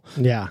at all.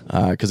 Yeah.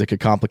 Because it could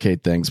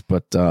complicate things.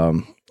 But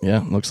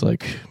yeah, looks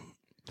like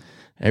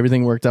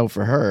everything worked out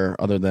for her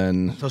other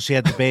than... So she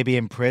had the baby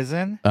in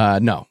prison?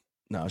 No,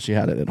 she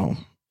had it at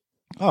home.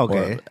 Oh,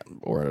 okay.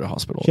 Or at a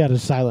hospital. She had a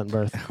silent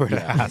birth. Or at a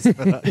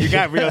hospital. You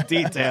got real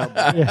detailed.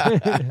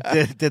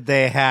 Did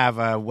they have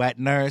a wet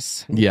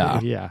nurse?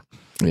 Yeah.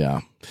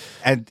 Yeah.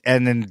 And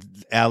in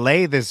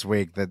L.A. this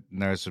week, the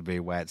nurse would be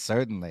wet,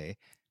 certainly.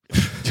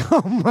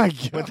 Oh, my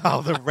God. With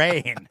all the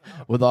rain.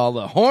 With all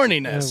the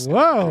horniness.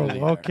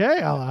 Whoa.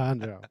 Okay,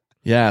 Alejandro.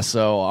 Yeah,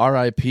 so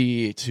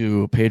R.I.P.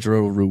 to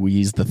Pedro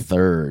Ruiz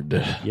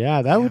III.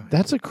 Yeah,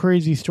 that's a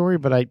crazy story,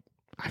 but I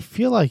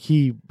feel like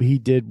he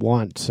did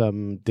want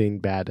something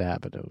bad to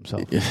happen to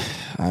himself.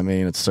 I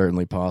mean, it's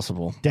certainly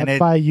possible. Death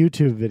by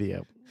YouTube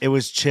video. It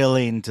was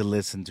chilling to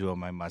listen to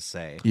him, I must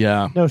say.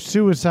 Yeah. No,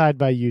 suicide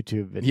by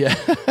YouTube video. Yeah.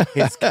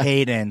 His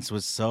cadence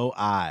was so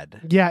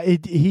odd. Yeah,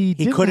 he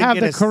didn't couldn't have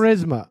get the a-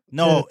 charisma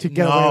to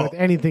get away with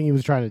anything he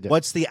was trying to do.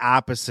 What's the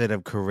opposite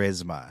of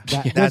charisma?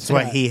 This That's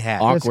what guy. he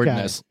had.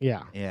 Awkwardness. This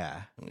guy.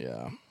 Yeah.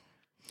 Yeah.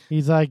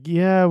 He's like,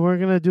 yeah, we're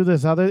going to do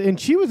this other. And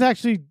she was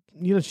actually,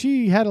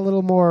 she had a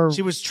little more.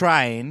 She was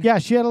trying. Yeah,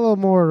 she had a little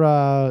more,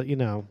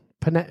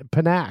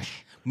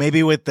 panache.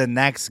 Maybe with the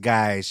next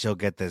guy, she'll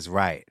get this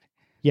right.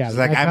 Yeah. She's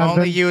like, next I'm husband-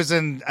 only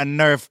using a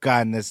Nerf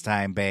gun this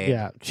time, babe.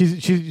 Yeah.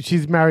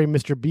 She's marrying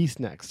Mr. Beast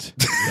next.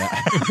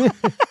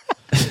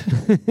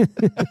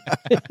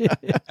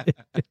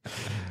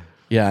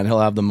 Yeah, and he'll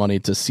have the money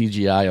to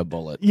CGI a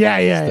bullet. Yeah.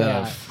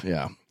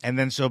 Yeah. And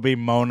then she'll be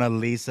Mona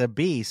Lisa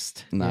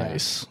Beast.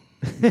 Nice.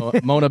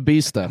 Mona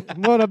Beasta.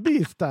 Mona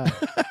Beasta.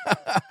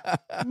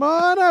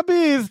 Mona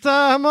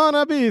Beasta.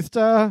 Mona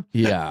Beasta.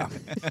 Yeah.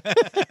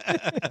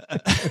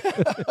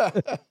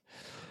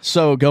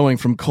 So going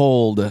from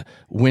cold,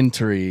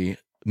 wintry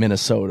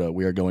Minnesota,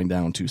 we are going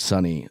down to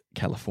sunny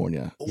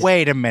California.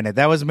 Wait a minute.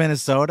 That was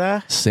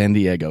Minnesota? San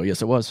Diego.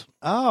 Yes, it was.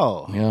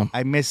 Oh. Yeah.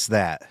 I missed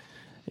that.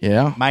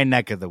 Yeah. My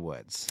neck of the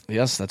woods.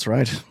 Yes, that's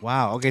right.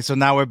 Wow. Okay, so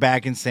now we're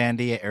back in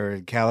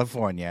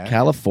California.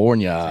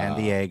 California. San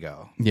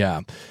Diego.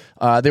 Yeah.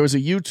 There was a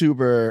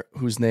YouTuber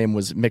whose name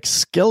was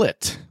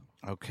McSkillet.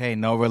 Okay,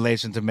 no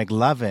relation to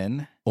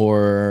McLovin.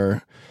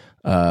 Or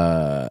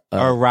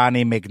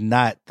Ronnie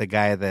McNutt, the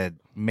guy that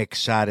Mick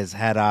shot his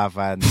head off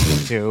on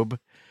YouTube.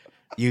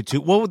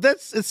 Well,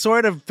 it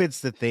sort of fits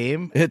the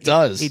theme. It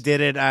does. He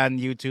did it on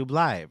YouTube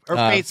Live. Or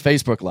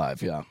Facebook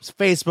Live, yeah. It's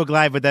Facebook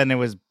Live, but then it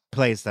was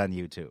placed on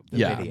YouTube. The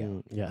Yeah.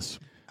 video. Yes.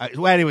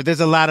 Well, anyway,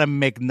 there's a lot of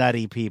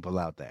McNutty people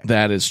out there.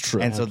 That is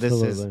true. And so this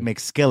is Absolutely.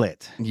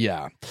 McSkillet.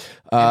 Yeah.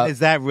 Is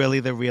that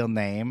really the real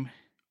name?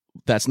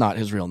 That's not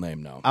his real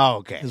name, no. Oh,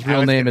 okay. His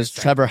real name is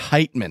Trevor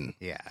Heitman.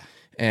 Yeah.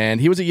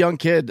 And he was a young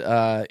kid,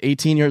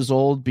 18 years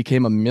old,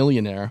 became a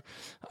millionaire.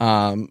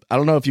 I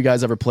don't know if you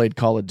guys ever played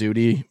Call of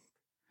Duty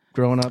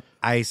growing up.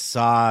 I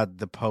saw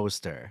the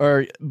poster.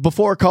 Or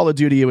before Call of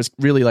Duty, it was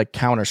really like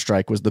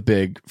Counter-Strike was the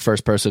big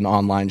first-person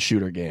online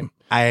shooter game.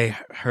 I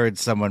heard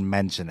someone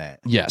mention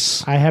it.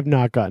 Yes. I have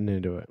not gotten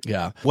into it.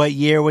 Yeah. What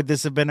year would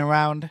this have been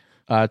around?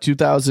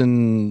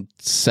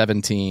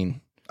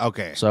 2017.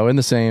 Okay. So in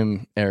the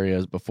same area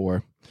as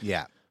before.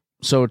 Yeah.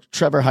 So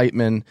Trevor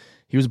Heitman,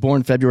 he was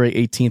born February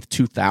 18th,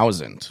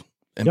 2000.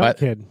 And Young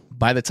kid.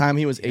 by the time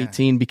he was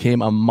 18,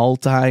 became a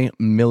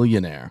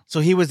multi-millionaire. So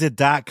he was a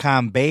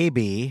 .com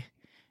baby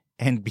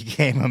and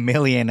became a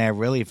millionaire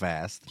really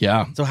fast.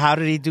 Yeah. So how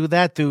did he do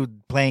that? Through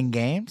playing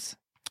games?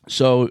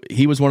 So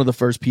he was one of the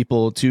first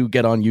people to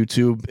get on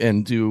YouTube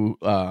and do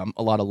a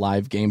lot of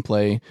live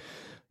gameplay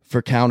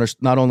for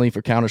not only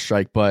for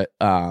Counter-Strike, but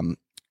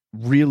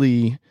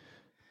really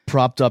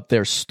propped up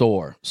their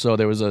store. So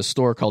there was a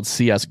store called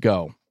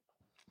CSGO,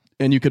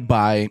 and you could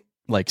buy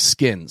like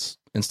skins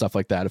and stuff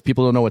like that. If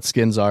people don't know what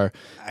skins are,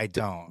 I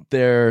don't.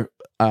 They're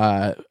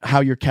how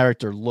your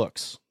character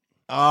looks.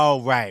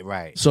 Oh,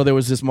 right. So there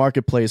was this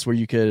marketplace where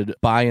you could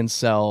buy and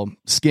sell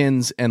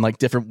skins and like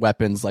different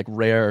weapons, like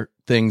rare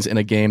things in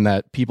a game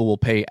that people will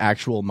pay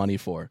actual money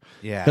for.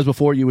 Yeah. Because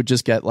before you would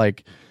just get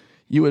like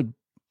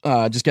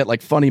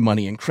funny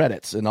money and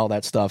credits and all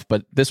that stuff.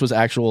 But this was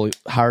actual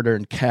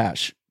hard-earned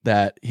cash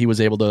that he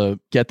was able to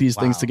get these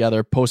things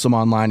together, post them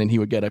online, and he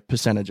would get a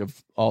percentage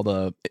of all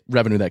the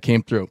revenue that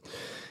came through.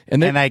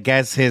 And I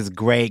guess his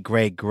great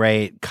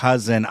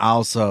cousin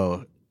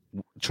also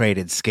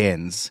traded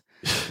skins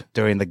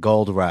during the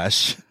gold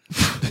rush.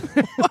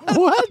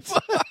 What?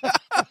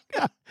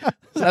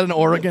 Is that an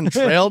Oregon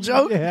Trail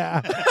joke?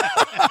 Yeah.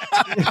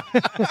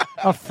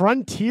 A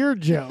frontier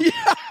joke.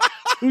 Yeah.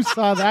 Who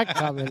saw that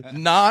coming?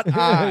 Not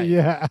I.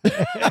 Yeah.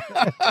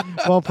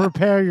 Well,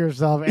 prepare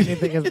yourself.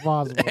 Anything is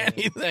possible.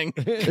 Anything.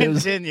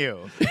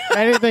 Continue.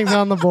 Anything's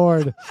on the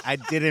board. I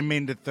didn't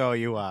mean to throw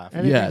you off.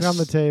 Anything's Yes. on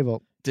the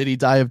table. Did he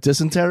die of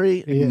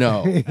dysentery? Yeah.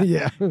 No.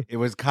 Yeah. It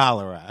was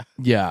cholera.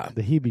 Yeah.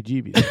 The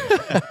heebie-jeebies.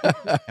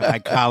 And my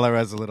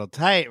cholera's a little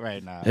tight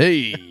right now.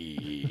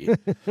 Hey.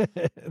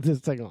 This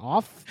thing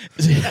off?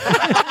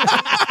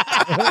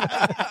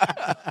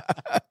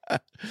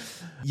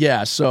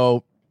 Yeah,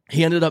 so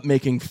he ended up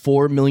making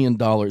 $4 million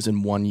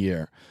in 1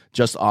 year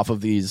just off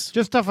of these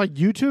Just stuff like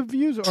YouTube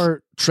views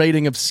or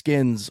trading of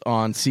skins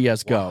on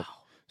CSGO. Wow.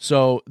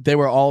 So they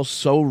were all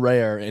so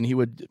rare, and he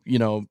would,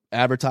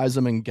 advertise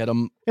them and get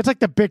them. it's like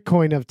the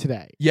Bitcoin of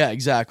today. Yeah,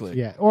 exactly.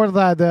 Yeah. Or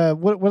the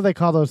what do they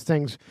call those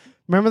things?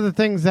 Remember the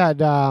things that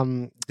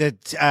The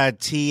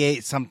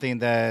T8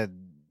 something,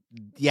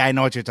 yeah, I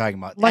know what you're talking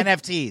about. Like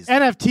NFTs.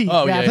 NFT.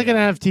 Oh, yeah, yeah, it's like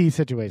yeah. an NFT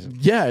situation.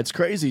 Yeah, it's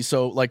crazy.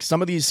 So, like,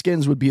 some of these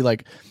skins would be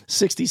like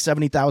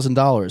 $60,000,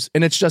 $70,000,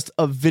 and it's just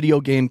a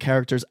video game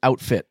character's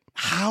outfit.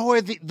 How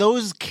are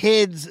those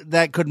kids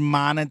that could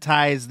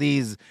monetize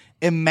these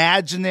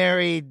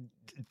imaginary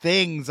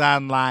things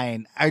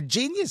online are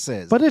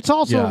geniuses? But it's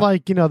also Yeah.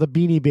 like, the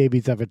Beanie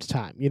Babies of its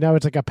time.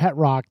 It's like a pet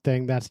rock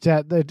thing that's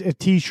a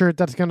T-shirt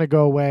that's going to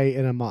go away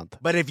in a month.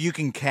 But if you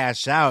can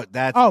cash out,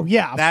 that Oh,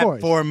 yeah, of that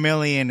course. $4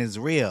 million is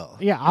real.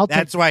 Yeah,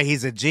 That's why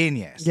he's a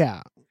genius.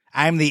 Yeah.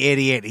 I'm the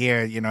idiot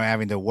here,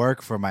 having to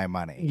work for my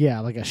money.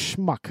 Yeah, like a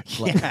schmuck.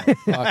 Yeah.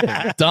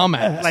 Fucking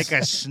dumbass. Like a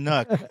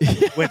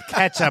schnook with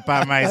ketchup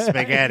on my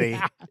spaghetti.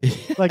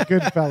 Like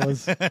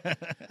Goodfellas.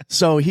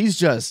 So he's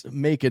just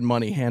making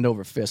money hand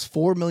over fist.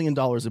 $4 million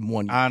in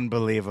 1 year.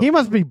 Unbelievable. He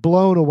must be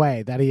blown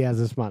away that he has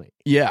this money.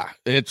 Yeah,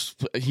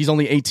 he's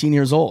only 18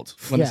 years old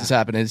when Yeah. this is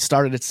happening. It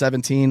started at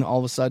 17, all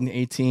of a sudden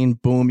 18,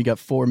 boom, you got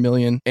 $4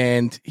 million.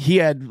 And he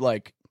had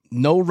like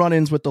no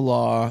run-ins with the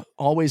law,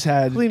 always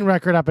had Clean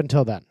record up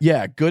until then.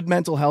 yeah, good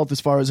mental health as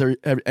far as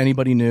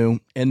anybody knew.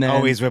 And then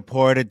Always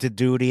reported to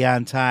duty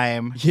on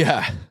time.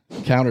 yeah,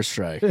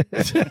 Counter-Strike.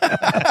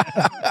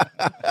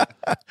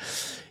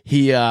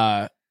 He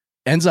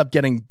ends up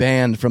getting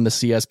banned from the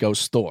CSGO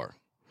store.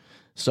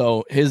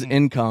 So his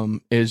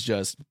income is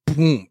just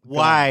boom.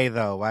 Why,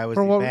 though? Why was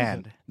For he what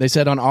banned? reason? They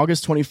said on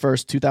August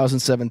 21st,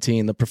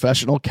 2017, the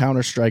professional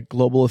Counter-Strike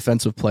global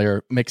offensive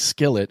player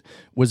McSkillet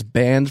was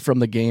banned from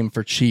the game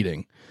for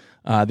cheating.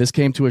 This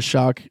came to a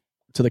shock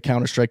to the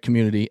Counter-Strike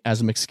community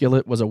as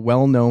McSkillet was a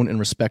well-known and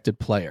respected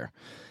player.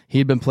 He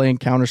had been playing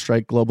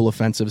Counter-Strike Global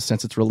Offensive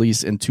since its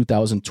release in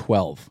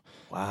 2012.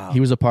 Wow. He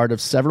was a part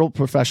of several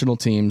professional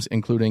teams,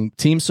 including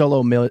Team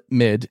Solo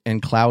Mid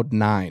and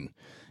Cloud9.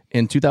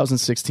 In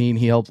 2016,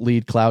 he helped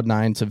lead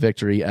Cloud9 to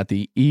victory at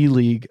the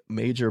E-League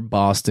Major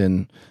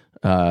Boston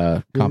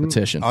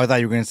competition. Oh, I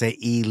thought you were going to say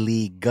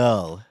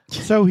illegal.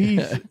 So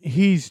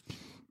he's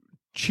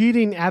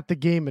cheating at the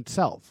game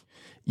itself.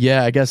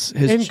 Yeah, I guess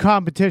in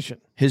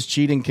competition. His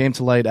cheating came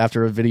to light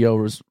after a video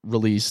was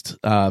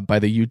released by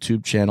the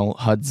YouTube channel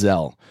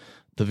Hudzel.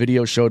 The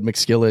video showed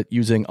McSkillet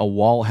using a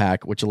wall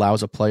hack, which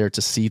allows a player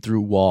to see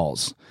through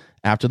walls.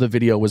 After the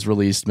video was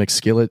released,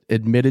 McSkillet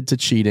admitted to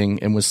cheating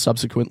and was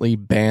subsequently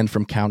banned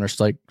from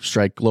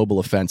Counter-Strike Global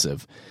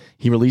Offensive.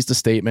 He released a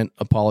statement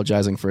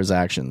apologizing for his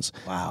actions.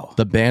 Wow.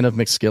 The ban of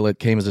McSkillet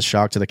came as a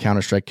shock to the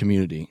Counter-Strike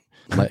community.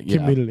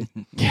 Community.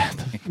 Yeah.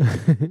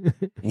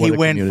 He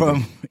went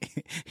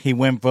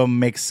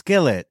from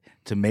McSkillet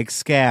to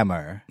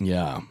McScammer.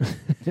 Yeah.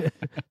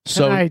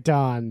 So Tonight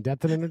on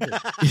Death and Energy.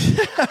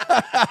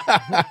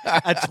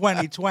 A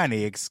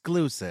 2020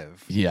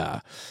 exclusive. yeah.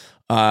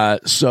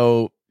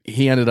 So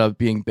he ended up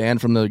being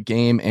banned from the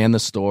game and the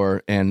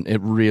store, and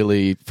it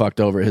really fucked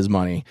over his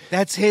money.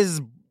 That's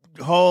his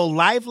whole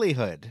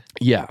livelihood.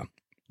 Yeah.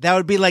 That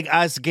would be like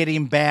us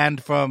getting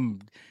banned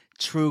from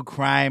true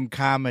crime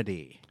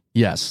comedy.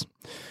 Yes.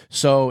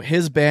 So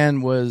his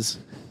ban was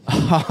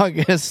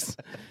August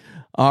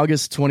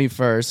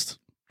 21st.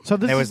 So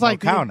this There was is no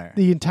like counter.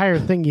 the entire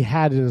thing he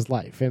had in his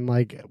life. And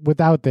like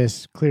without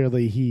this,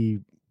 clearly he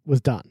was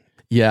done.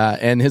 Yeah,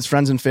 and his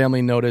friends and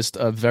family noticed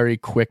a very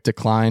quick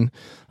decline.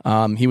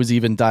 He was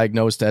even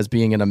diagnosed as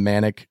being in a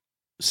manic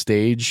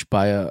stage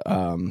by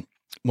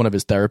one of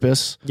his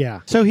therapists.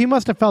 Yeah. So he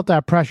must have felt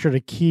that pressure to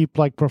keep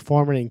like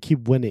performing and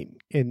keep winning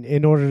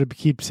in order to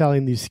keep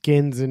selling these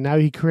skins. And now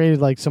he created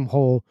like some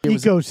whole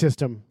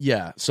ecosystem.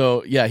 Yeah.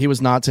 So, yeah, he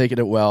was not taking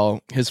it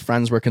well. His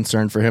friends were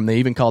concerned for him. They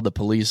even called the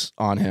police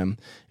on him,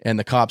 and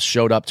the cops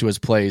showed up to his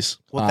place.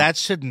 Well, that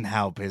shouldn't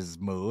help his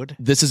mood.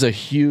 This is a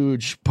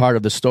huge part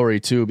of the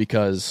story, too,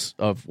 because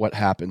of what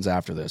happens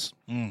after this.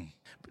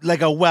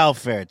 Like a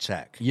welfare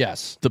check.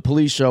 Yes. The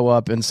police show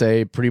up and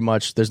say pretty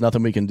much there's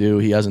nothing we can do.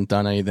 He hasn't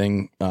done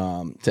anything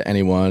to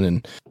anyone,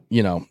 and,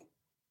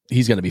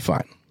 he's going to be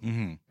fine.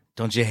 Mm-hmm.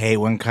 Don't you hate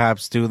when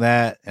cops do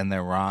that and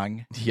they're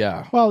wrong?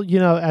 Yeah. Well,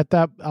 at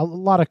that, a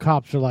lot of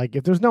cops are like,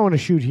 if there's no one to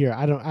shoot here,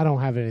 I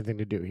don't have anything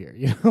to do here.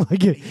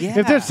 Like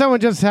if there's someone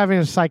just having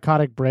a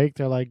psychotic break,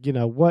 they're like,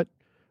 what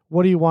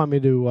do you want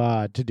me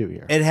to do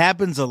here? It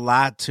happens a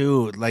lot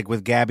too, like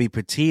with Gabby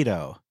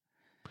Petito,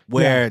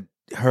 where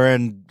her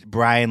and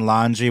Brian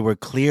Laundrie were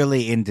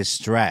clearly in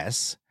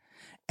distress,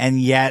 and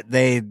yet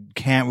they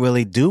can't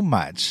really do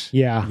much.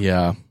 Yeah.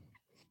 Yeah.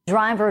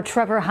 Driver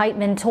Trevor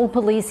Heitman told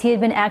police he had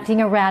been acting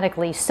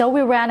erratically, so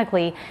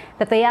erratically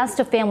that they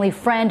asked a family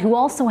friend who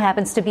also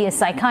happens to be a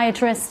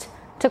psychiatrist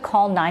to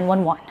call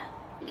 911.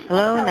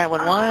 Hello,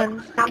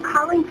 911. I'm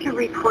calling to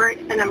report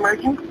an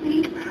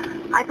emergency.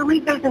 I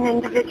believe there's an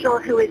individual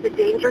who is a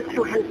danger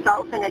to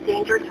himself and a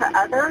danger to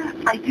others.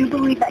 I do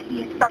believe that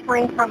he is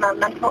suffering from a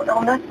mental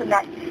illness and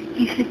that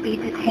he should be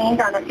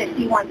detained on a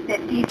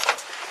 5150.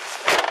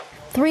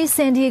 3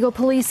 San Diego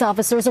police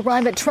officers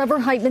arrived at Trevor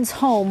Heitman's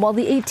home while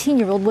the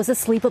 18-year-old was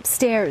asleep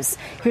upstairs.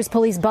 Here's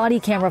police body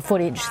camera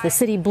footage. The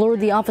city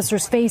blurred the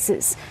officers'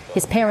 faces.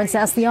 His parents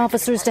asked the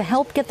officers to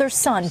help get their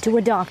son to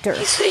a doctor.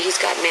 He's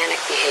got manic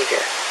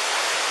behavior.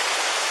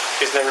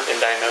 He's never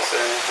been diagnosed.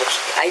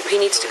 He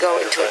needs to go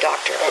into a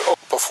doctor.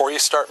 Before you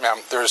start, ma'am,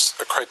 there's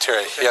a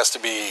criteria. He has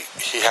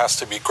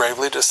to be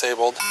gravely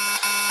disabled.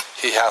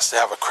 He has to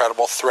have a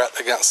credible threat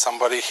against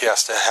somebody. He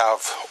has to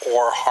have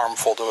or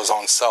harmful to his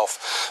own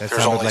self.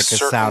 There's only like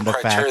certain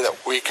criteria that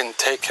we can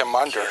take him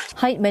under.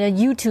 Heitman, a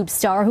YouTube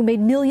star who made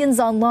millions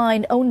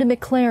online, owned a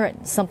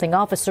McLaren, something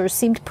officers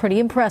seemed pretty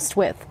impressed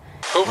with.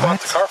 Who bought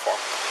the car for him?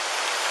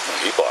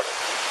 He bought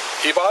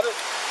it. He bought it?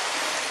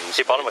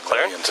 He bought a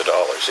McLaren? Millions of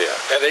dollars,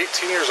 yeah. At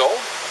 18 years old?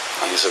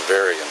 He's a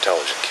very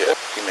intelligent kid.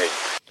 He made...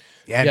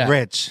 And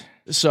rich.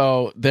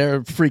 So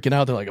they're freaking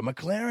out. They're like, a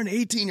McLaren,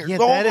 18 years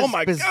old? That is Oh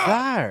my bizarre.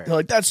 God. They're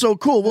like, that's so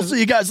cool. We'll see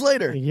you guys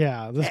later.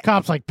 Yeah, this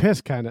cop's like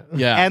pissed, kind of.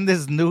 Yeah. And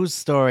this news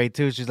story,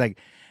 too. She's like,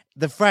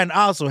 the friend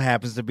also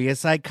happens to be a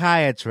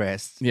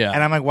psychiatrist. Yeah.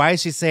 And I'm like, why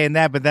is she saying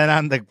that? But then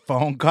on the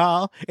phone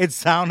call, it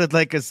sounded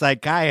like a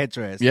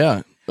psychiatrist.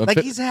 Yeah.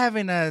 Like he's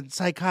having a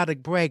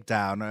psychotic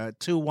breakdown, a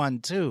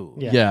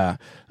 212. Yeah.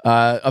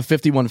 A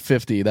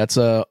 5150. That's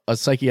a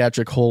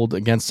psychiatric hold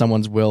against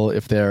someone's will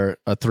if they're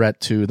a threat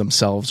to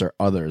themselves or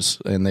others,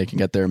 and they can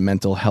get their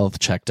mental health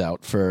checked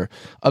out for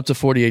up to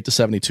 48 to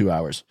 72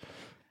 hours.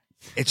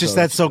 It's just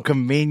that's so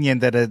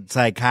convenient that a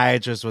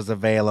psychiatrist was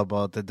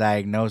available to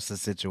diagnose the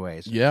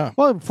situation. Yeah.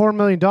 Well, $4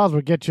 million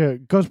would get you,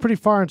 goes pretty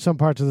far in some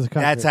parts of this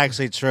country. That's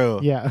actually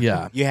true. Yeah.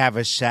 Yeah. You have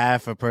a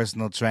chef, a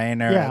personal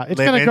trainer. Yeah,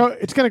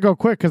 it's gonna go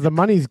quick because the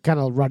money's kind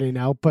of running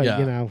out. But Yeah.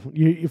 you know,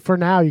 you for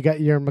now you got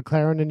your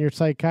McLaren and your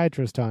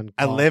psychiatrist on.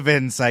 A call.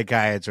 live-in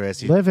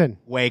psychiatrist. You Live-in.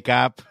 Wake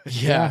up.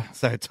 Yeah.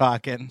 Start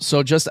talking.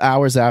 So just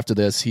hours after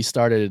this, he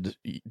started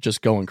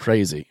just going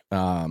crazy.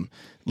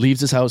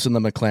 Leaves his house in the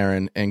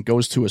McLaren and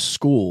goes to a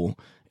school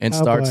and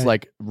starts boy.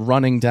 like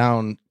running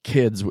down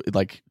kids,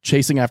 like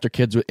chasing after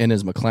kids in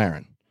his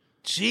McLaren.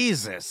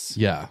 Jesus.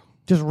 Yeah.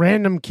 Just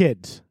random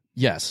kids.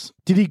 Yes.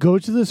 Did he go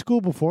to the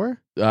school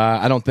before?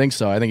 I don't think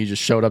so. I think he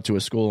just showed up to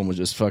a school and was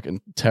just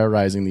fucking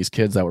terrorizing these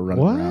kids that were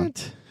running around.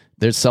 What?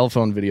 There's cell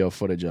phone video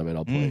footage of it.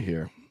 I'll play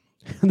here.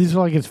 These are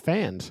like his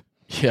fans.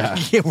 Yeah.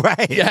 Yeah,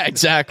 right. Yeah,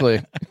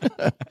 exactly.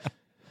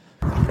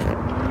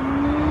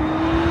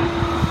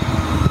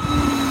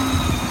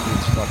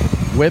 He's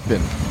fucking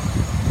whipping.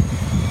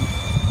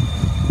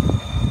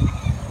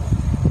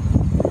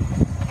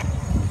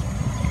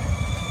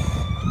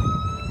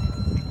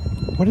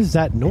 What is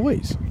that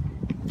noise?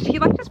 Did he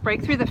like just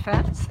break through the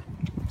fence?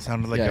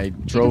 Sounded like Yeah, he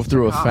drove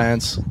through a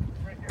fence.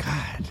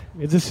 God.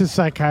 Is this his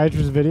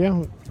psychiatrist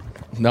video?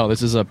 No,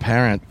 this is a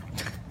parent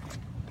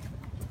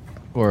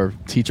or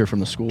teacher from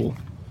the school.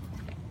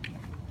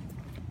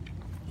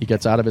 He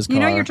gets out of his car.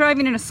 You know you're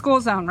driving in a school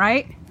zone,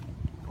 right?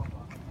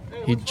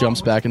 He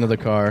jumps back into the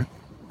car.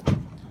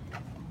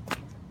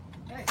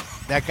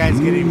 That guy's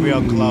getting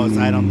real close.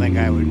 I don't think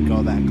I would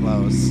go that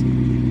close.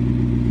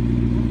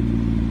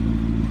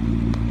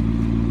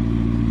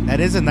 That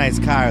is a nice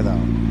car,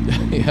 though.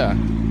 Yeah.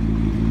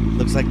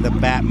 Looks like the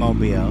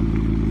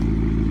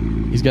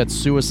Batmobile. He's got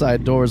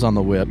suicide doors on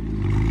the whip. Oof.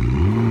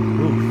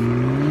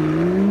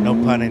 No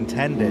pun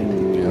intended.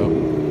 Yep.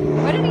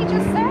 What did he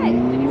just say?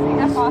 Did he say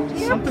that off to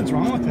you? Something's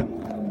wrong with him.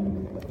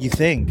 You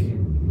think?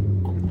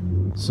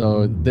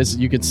 So this,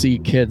 you could see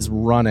kids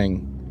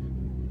running,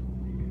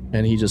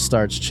 and he just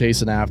starts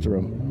chasing after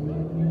them.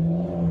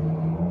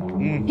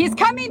 He's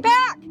coming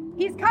back!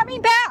 He's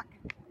coming back!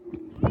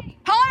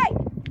 Hi!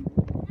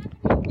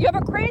 You have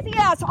a crazy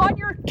ass on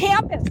your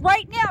campus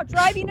right now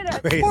driving in a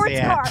Crazy sports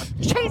ass. car,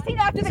 chasing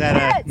after Is the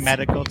that kids. a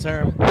medical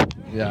term?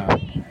 Yeah.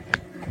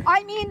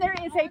 I mean, there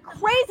is a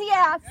crazy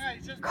ass.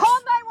 Call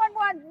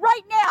 911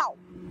 right now.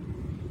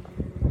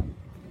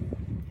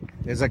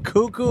 There's a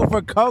cuckoo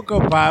for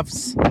Cocoa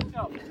Puffs.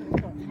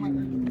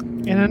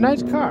 In a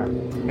nice car.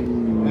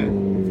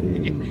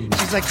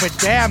 She's like, but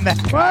damn, that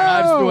car.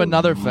 Drives through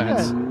another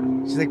fence.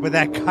 She's like, but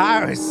that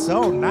car is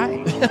so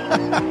nice.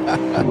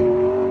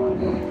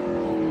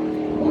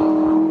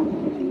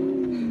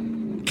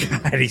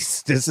 God,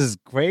 this is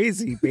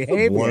crazy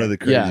behavior. One of the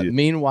Yeah. craziest.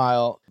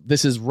 Meanwhile,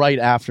 this is right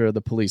after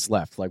the police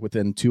left, like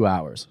within 2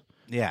 hours.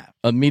 Yeah.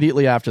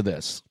 Immediately after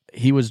this,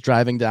 he was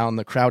driving down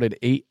the crowded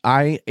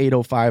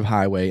I-805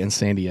 highway in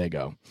San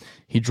Diego.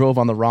 He drove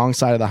on the wrong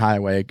side of the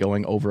highway,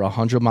 going over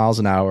 100 miles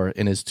an hour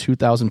in his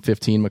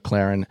 2015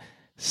 McLaren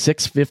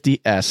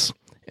 650S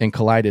and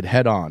collided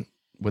head-on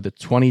with a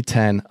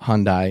 2010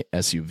 Hyundai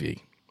SUV.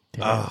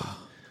 Oh.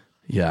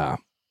 Yeah.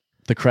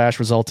 The crash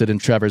resulted in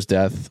Trevor's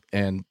death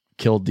and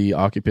killed the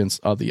occupants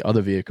of the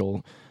other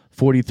vehicle,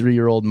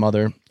 43-year-old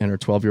mother and her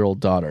 12-year-old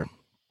daughter.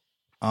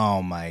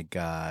 Oh, my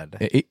God.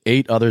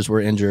 8 others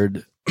were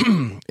injured,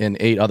 and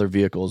 8 other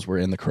vehicles were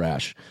in the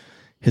crash.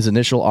 His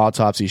initial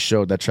autopsy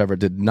showed that Trevor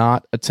did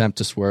not attempt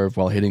to swerve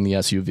while hitting the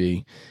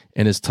SUV,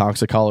 and his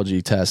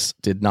toxicology tests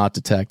did not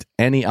detect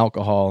any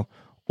alcohol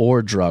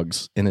or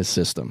drugs in his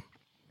system.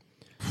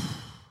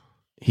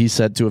 He's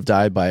said to have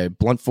died by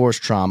blunt force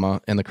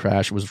trauma, and the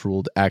crash was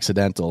ruled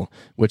accidental,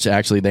 which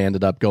actually they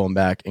ended up going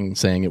back and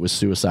saying it was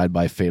suicide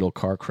by fatal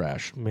car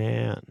crash.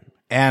 Man.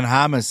 And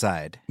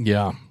homicide.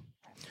 Yeah.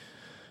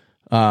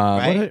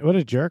 Right? What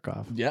a jerk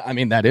off. Yeah, I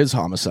mean, that is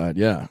homicide,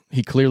 yeah.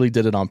 He clearly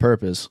did it on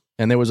purpose.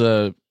 And there was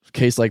a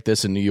case like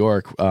this in New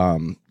York. There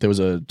was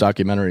a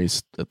documentary.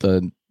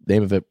 The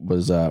name of it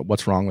was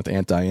What's Wrong with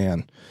Aunt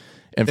Diane.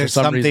 And There's for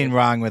some something reason,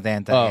 wrong with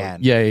Aunt Diane.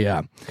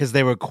 Yeah. Because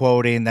they were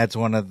quoting, that's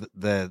one of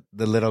the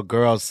little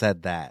girls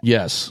said that.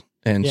 Yes.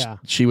 And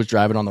she was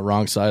driving on the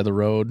wrong side of the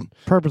road.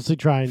 Purposely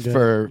trying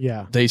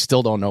to. They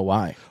still don't know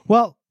why.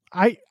 Well,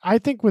 I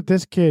think with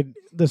this kid,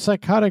 the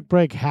psychotic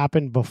break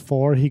happened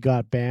before he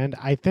got banned.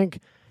 I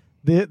think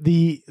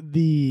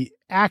the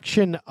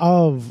action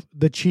of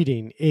the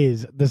cheating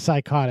is the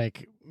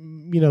psychotic,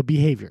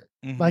 behavior.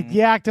 Mm-hmm. Like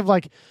the act of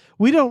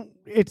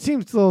it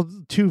seems a little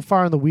too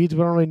far in the weeds.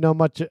 We don't really know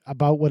much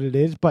about what it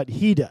is, but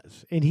he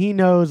does. And he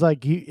knows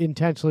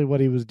intentionally what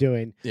he was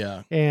doing.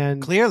 Yeah.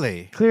 And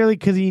clearly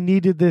because he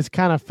needed this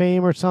kind of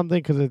fame or something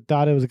because it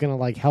thought it was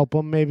going to help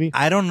him maybe.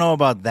 I don't know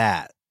about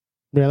that.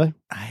 Really?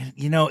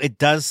 It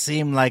does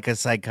seem like a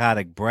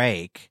psychotic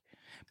break,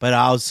 but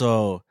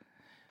also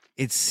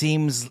it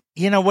seems,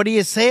 what do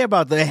you say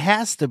about that? It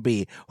has to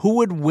be. Who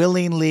would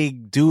willingly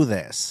do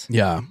this?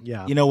 Yeah.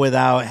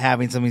 Without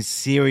having something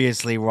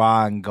seriously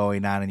wrong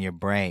going on in your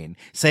brain.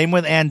 Same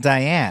with Aunt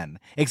Diane,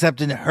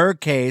 except in her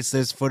case,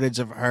 there's footage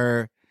of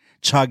her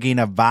chugging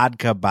a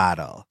vodka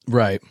bottle.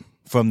 Right.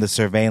 From the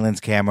surveillance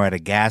camera at a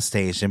gas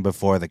station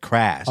before the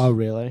crash. Oh,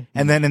 really?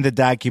 And then in the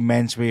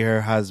documentary,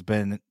 her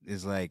husband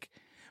is like,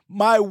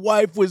 my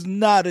wife was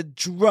not a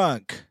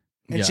drunk.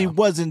 And she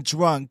wasn't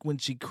drunk when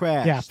she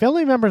crashed. Yeah,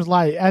 family members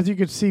lie, as you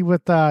could see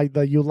with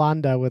the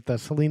Yolanda, with the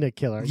Selena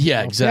killer.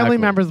 Yeah, exactly. Family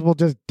members will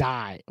just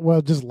die.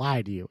 Well, just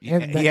lie to you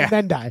and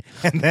then die.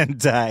 And then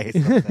die.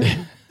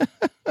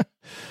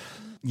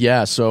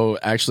 Yeah, so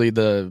actually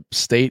the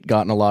state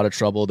got in a lot of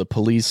trouble. The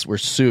police were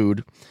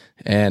sued,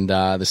 and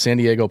the San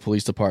Diego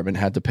Police Department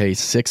had to pay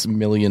 $6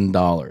 million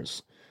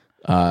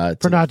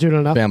for not doing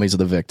enough. Families of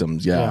the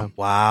victims. Yeah.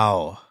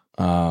 Wow.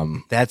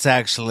 That's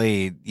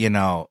actually,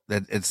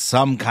 that it's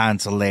some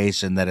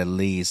consolation that at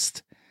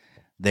least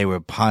they were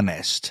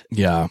punished.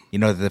 Yeah.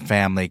 The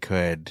family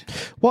could.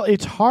 Well,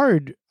 it's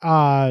hard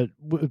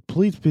with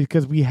police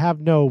because we have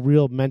no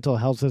real mental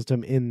health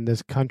system in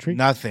this country.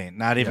 Nothing,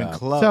 not even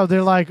close. So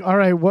they're like, all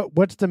right,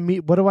 what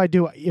do I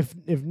do? If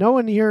no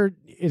one here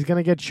is going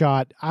to get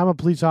shot, I'm a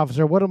police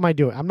officer. What am I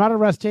doing? I'm not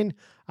arresting.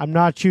 I'm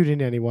not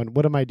shooting anyone.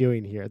 What am I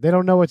doing here? They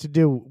don't know what to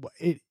do.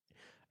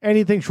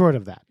 Anything short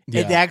of that.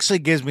 Yeah. It actually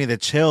gives me the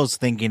chills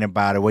thinking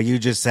about it. What you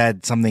just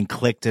said, something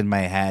clicked in my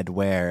head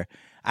where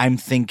I'm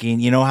thinking,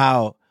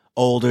 how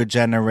older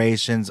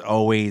generations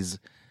always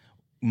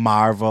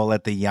marvel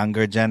at the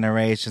younger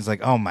generations?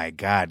 Like, oh my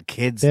God,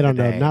 kids They don't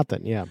today. know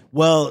nothing, yeah.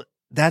 Well,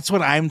 that's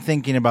what I'm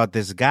thinking about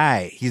this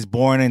guy. He's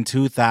born in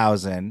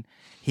 2000.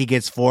 He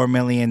gets $4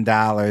 million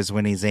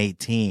when he's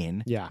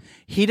 18. Yeah.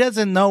 He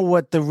doesn't know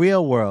what the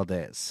real world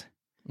is.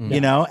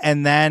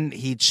 And then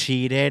he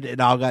cheated. It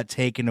all got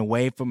taken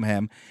away from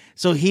him.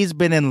 So he's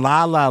been in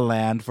La La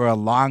Land for a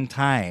long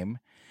time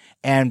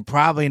and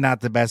probably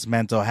not the best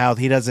mental health.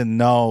 He doesn't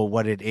know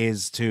what it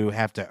is to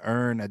have to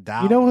earn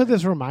 $1. You know who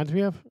this reminds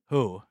me of?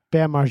 Who?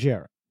 Bam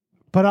Margera.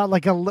 But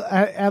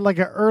at an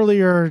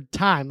earlier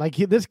time.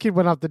 This kid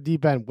went off the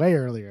deep end way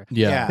earlier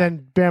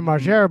than Bam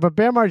Margera. But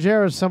Bam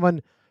Margera is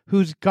someone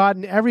who's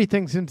gotten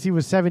everything since he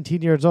was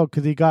 17 years old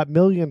because he got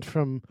millions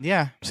from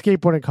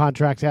skateboarding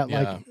contracts at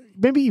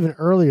maybe even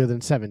earlier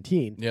than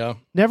 17. Yeah.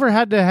 Never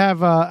had to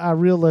have a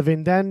real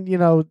living. Then,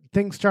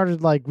 things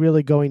started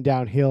really going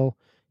downhill,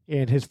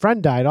 and his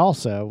friend died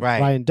also,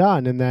 Ryan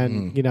Dunn. And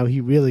then, he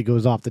really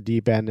goes off the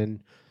deep end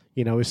and,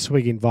 is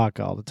swigging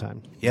vodka all the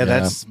time. Yeah,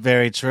 that's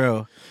very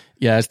true.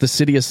 Yeah, it's the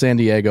city of San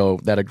Diego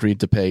that agreed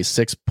to pay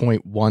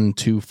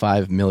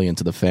 $6.125 million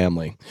to the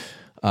family.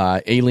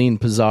 Aileen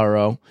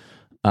Pizarro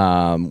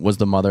was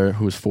the mother,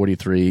 who was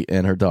 43,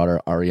 and her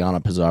daughter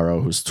Ariana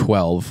Pizarro, who's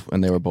 12,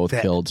 and they were both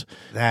killed.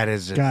 That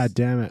is just... God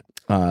damn it.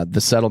 The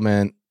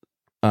settlement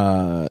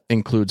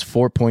includes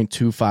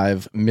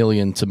 $4.25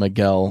 million to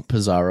Miguel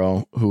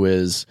Pizarro, who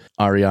is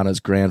Ariana's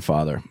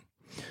grandfather.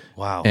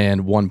 Wow.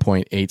 And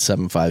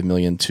 $1.875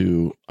 million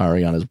to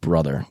Ariana's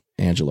brother,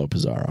 Angelo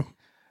Pizarro.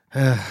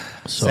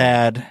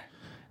 Sad.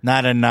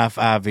 Not enough,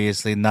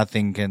 obviously.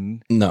 Nothing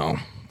can... No.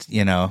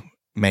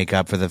 Make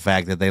up for the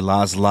fact that they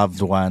lost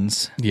loved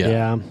ones.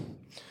 Yeah.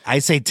 I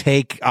say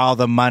take all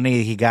the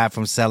money he got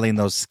from selling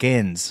those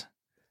skins.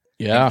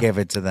 Yeah. And give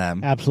it to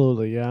them.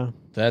 Absolutely, yeah.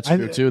 That's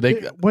true, too.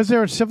 Was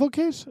there a civil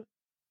case?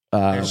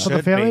 For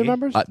the family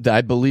members?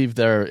 I believe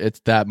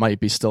that might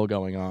be still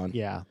going on.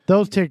 Yeah,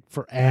 those take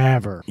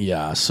forever.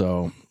 Yeah,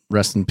 so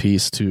rest in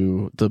peace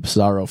to the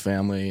Pizarro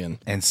family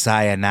and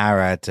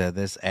sayonara to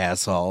this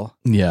asshole.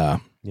 Yeah.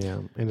 Yeah,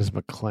 and his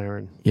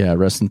McLaren. Yeah,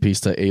 rest in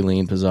peace to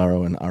Aileen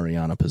Pizarro and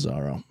Ariana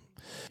Pizarro.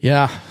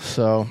 Yeah,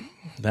 so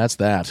that's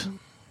that.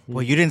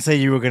 Well, you didn't say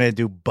you were going to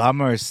do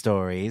bummer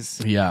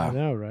stories. Yeah. I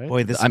know, right?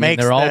 Boy,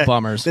 they're all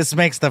bummers. This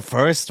makes the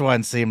first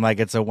one seem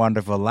like it's a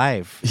wonderful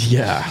life.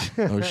 Yeah.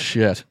 Oh,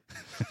 shit.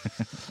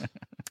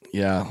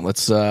 Yeah,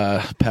 let's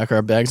pack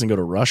our bags and go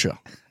to Russia.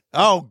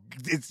 Oh,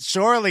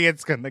 surely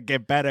it's going to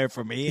get better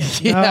from here.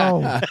 Yeah.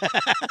 No.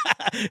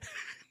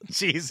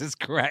 Jesus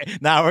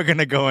Christ. Now we're going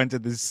to go into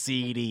the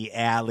seedy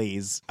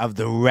alleys of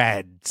the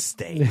red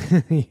state.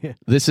 Yeah.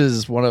 This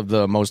is one of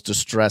the most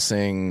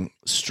distressing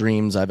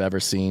streams I've ever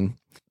seen.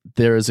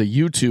 There is a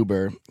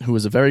YouTuber who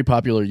is a very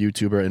popular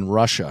YouTuber in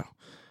Russia.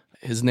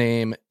 His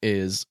name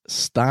is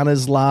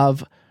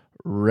Stanislav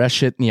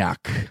Reshitnyak.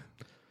 Okay.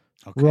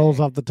 Rolls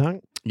off the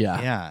tongue?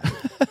 Yeah.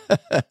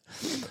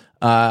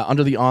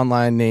 Under the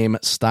online name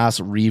Stas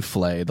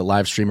Reflay, the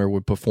live streamer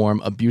would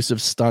perform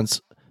abusive stunts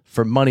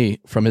for money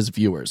from his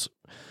viewers,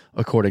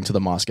 according to the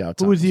Moscow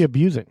Times. Who was he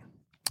abusing?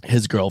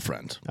 His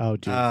girlfriend. Oh,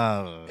 geez.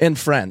 And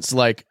friends.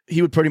 Like,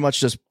 he would pretty much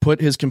just put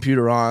his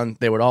computer on.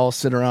 They would all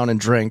sit around and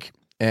drink,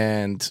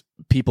 and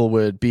people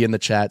would be in the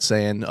chat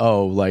saying,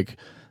 oh, like,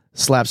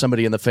 slap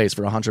somebody in the face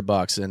for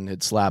 $100, and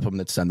it'd slap them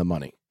and it'd send the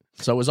money.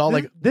 So it was all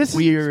this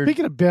weird.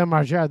 Speaking of Bam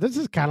Margera, this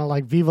is kind of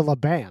like Viva La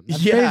Bam.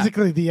 That's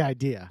basically the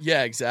idea.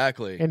 Yeah,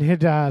 exactly. And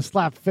he'd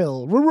slap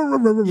Phil.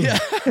 Yeah.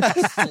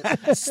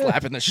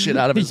 Slapping the shit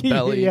out of his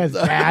belly. Yeah, his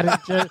dad and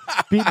shit.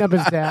 Beating up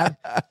his dad.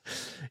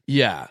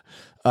 Yeah.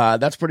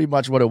 That's pretty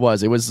much what it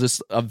was. It was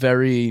just a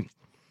very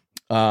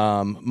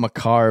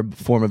macabre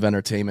form of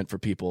entertainment for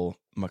people.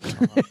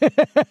 Macabre.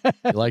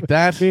 You like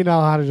that? Me and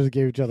Alejandro just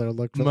gave each other a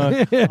look.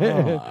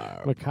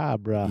 Macabre.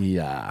 Macabre.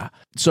 Yeah.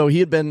 So he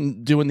had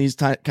been doing these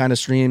kind of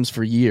streams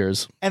for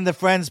years. And the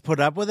friends put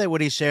up with it? Would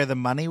he share the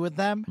money with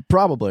them?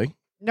 Probably.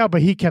 No,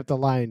 but he kept the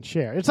lion's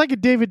share. It's like a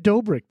David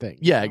Dobrik thing.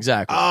 Yeah,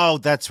 exactly. Oh,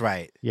 that's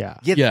right. Yeah.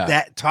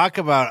 That, talk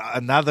about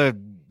another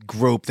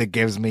group that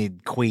gives me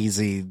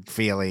queasy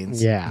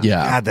feelings. Yeah.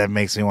 God, that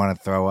makes me want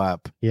to throw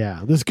up.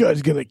 Yeah. This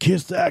guy's going to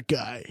kiss that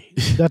guy.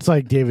 That's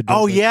like David Dobrik.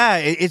 Oh, yeah.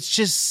 It's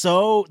just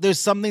so, there's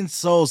something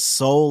so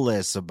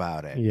soulless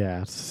about it.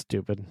 Yeah. It's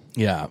stupid.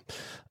 Yeah.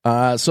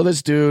 So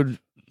this dude,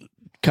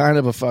 kind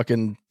of a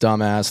fucking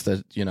dumbass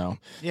that,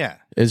 Yeah.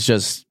 is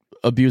just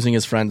abusing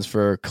his friends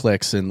for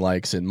clicks and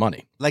likes and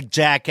money. Like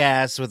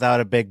Jackass without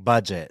a big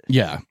budget.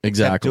 Yeah,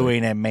 exactly. Except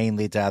doing it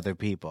mainly to other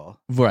people.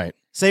 Right.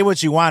 Say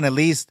what you want, at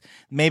least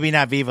maybe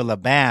not Viva La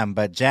Bam,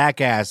 but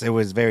Jackass, it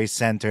was very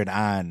centered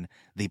on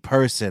the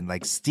person.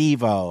 Like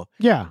Steve-O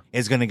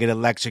is going to get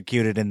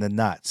electrocuted in the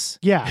nuts.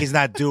 Yeah. He's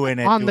not doing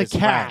it on to the his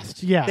cast.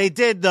 friends. Yeah. They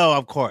did, though,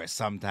 of course,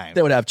 sometimes.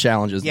 They would have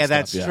challenges. Yeah, and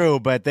stuff, that's true,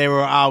 but they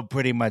were all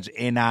pretty much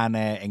in on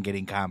it and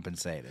getting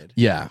compensated.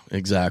 Yeah,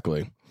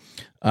 exactly.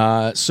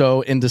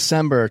 So in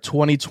December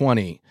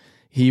 2020,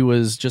 he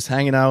was just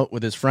hanging out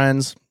with his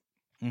friends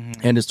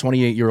and his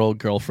 28-year-old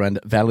girlfriend,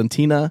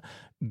 Valentina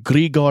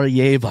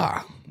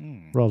Grigorieva.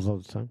 Rolls all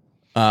the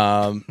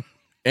time.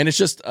 And it's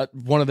just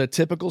one of the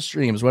typical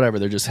streams, whatever.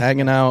 They're just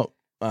hanging out.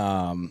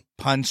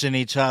 Punching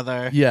each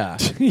other. Yeah.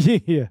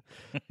 Yeah.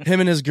 Him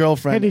and his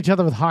girlfriend. Hitting each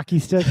other with hockey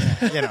sticks.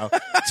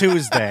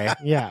 Tuesday.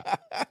 Yeah.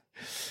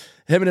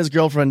 Him and his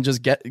girlfriend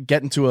just get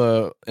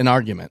into an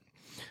argument.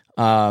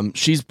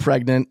 She's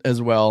pregnant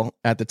as well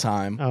at the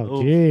time.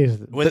 Oh,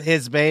 jeez. With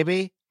his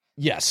baby?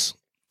 Yes.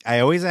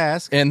 I always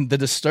ask. And the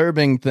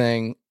disturbing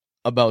thing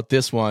about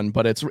this one,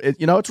 but it's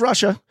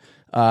Russia.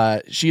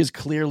 She is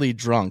clearly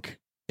drunk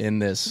in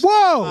this.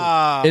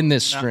 Whoa! In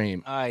this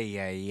stream. Ay,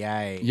 ay,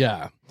 ay.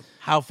 Yeah.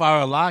 How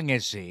far along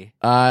is she?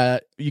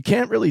 You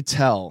can't really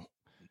tell.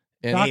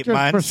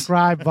 Doctors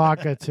prescribe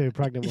vodka to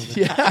pregnant women.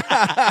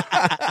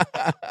 Yeah.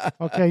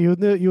 Okay, you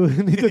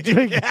need to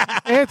drink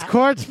 8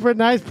 quarts per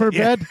night per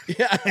bed.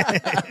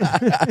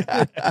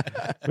 Yeah.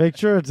 Make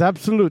sure it's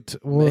absolute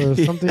or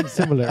something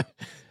similar.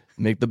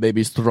 Make the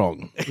baby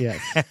strong.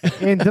 Yes.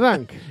 And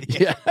drunk.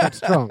 Yeah. But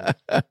strong.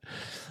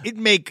 It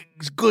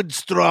makes good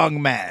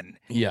strong man.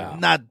 Yeah.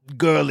 Not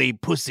girly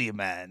pussy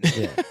man.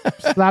 Yeah.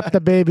 Slap the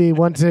baby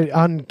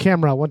on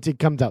camera once he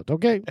comes out,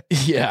 okay?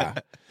 Yeah.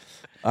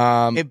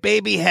 If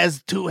baby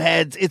has 2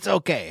 heads, it's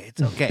okay.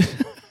 It's okay.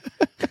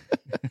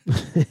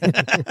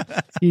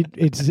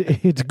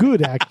 It's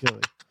good,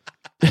 actually.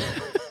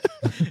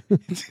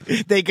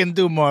 They can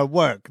do more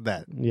work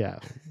then. Yeah.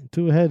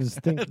 2 heads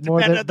think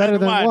more better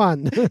than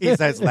one. He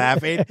starts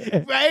laughing.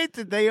 Right?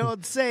 They all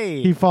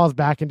say. He falls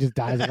back and just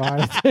dies of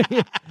heart.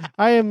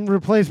 I am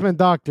replacement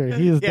doctor.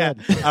 He is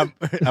dead.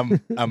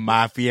 A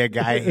mafia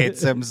guy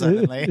hits him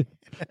suddenly.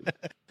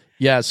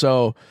 Yeah,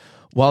 so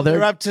while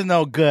they're up to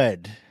no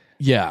good.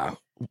 Yeah.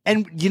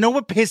 And you know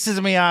what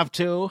pisses me off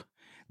too?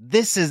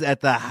 This is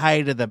at the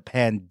height of the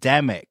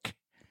pandemic.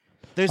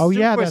 They're Oh super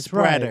yeah, that's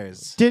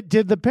spreaders. right.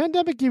 Did the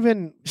pandemic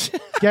even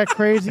get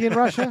crazy in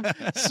Russia?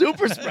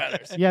 Super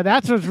spreaders. Yeah,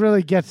 that's what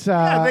really gets.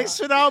 Yeah, they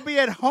should all be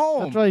at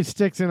home. That really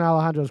sticks in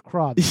Alejandro's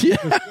crotch.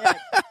 Yeah.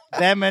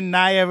 Them and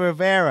Naya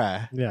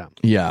Rivera. Yeah.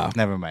 Yeah.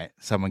 Never mind.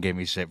 Someone gave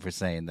me shit for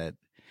saying that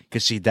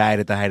because she died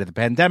at the height of the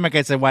pandemic.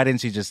 I said, why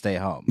didn't she just stay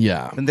home?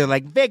 Yeah. And they're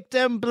like,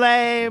 victim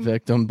blame.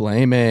 Victim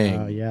blaming.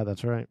 Oh yeah,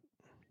 that's right.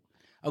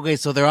 Okay,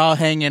 so they're all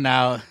hanging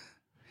out.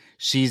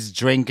 She's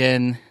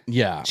drinking.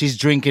 Yeah. She's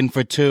drinking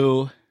for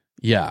two.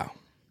 Yeah.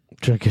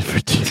 Drinking for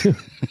two.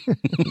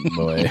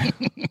 Boy.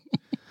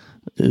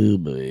 Oh,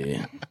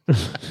 boy.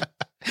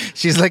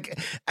 She's like,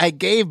 I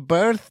gave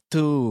birth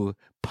to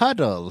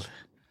Puddle.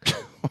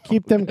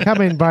 Keep them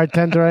coming,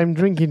 bartender. I'm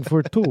drinking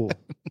for two.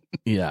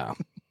 Yeah.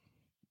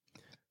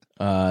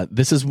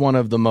 This is one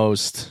of the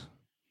most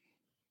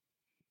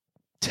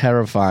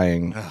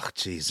terrifying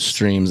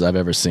streams I've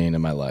ever seen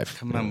in my life.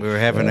 Come on, we were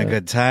having a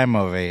good time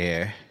over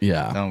here.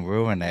 Yeah. Don't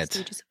ruin it.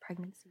 Stages of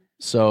pregnancy.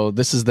 So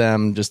this is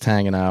them just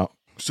hanging out.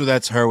 So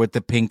that's her with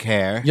the pink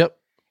hair. Yep.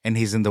 And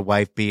he's in the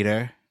wife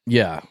beater.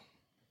 Yeah.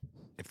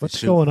 If the What's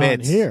shoe going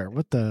fits, on here?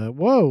 What the?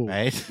 Whoa!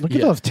 Right? Look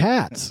at those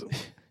tats.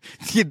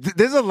 Yeah,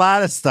 there's a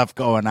lot of stuff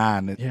going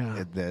on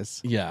in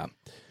this. Yeah.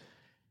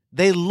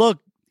 They look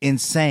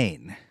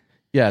insane.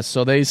 Yeah.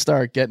 So they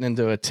start getting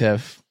into a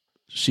tiff.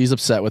 She's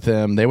upset with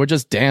him. They were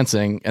just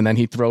dancing, and then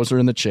he throws her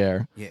in the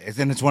chair. Yeah,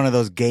 and it's one of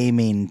those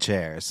gaming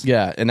chairs.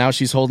 Yeah. And now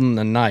she's holding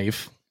a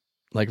knife,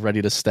 like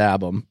ready to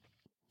stab him.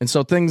 And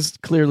so things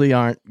clearly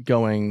aren't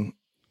going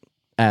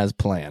as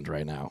planned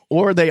right now.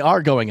 Or they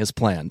are going as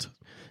planned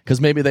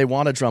because maybe they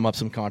want to drum up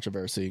some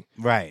controversy.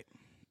 Right.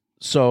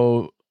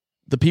 So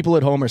the people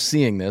at home are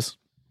seeing this,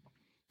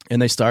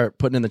 and they start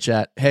putting in the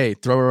chat, hey,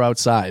 throw her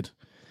outside.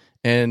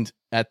 And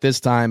at this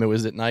time, it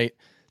was at night,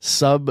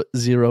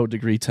 sub-0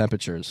 degree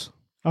temperatures.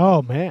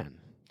 Oh man.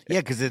 Yeah,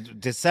 because it's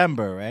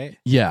December, right?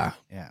 Yeah.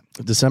 Yeah.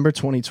 December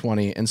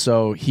 2020. And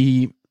so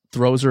he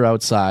throws her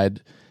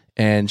outside,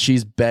 and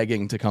she's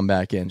begging to come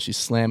back in. She's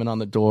slamming on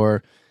the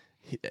door.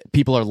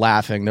 People are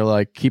laughing. They're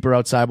like, keep her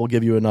outside. We'll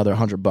give you another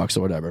 $100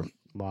 or whatever.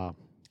 Wow.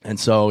 And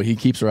so he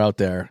keeps her out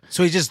there.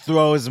 So he just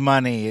throws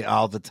money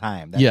all the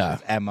time. That's Yeah.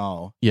 his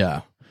MO.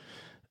 Yeah.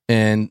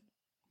 And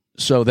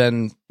so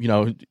then,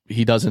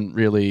 he doesn't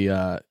really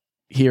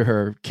hear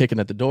her kicking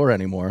at the door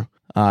anymore.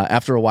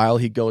 After a while,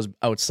 he goes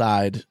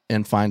outside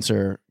and finds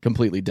her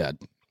completely dead.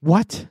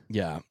 What?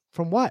 Yeah.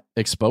 From what?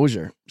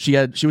 Exposure. She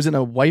was in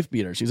a wife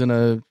beater. She's in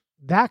a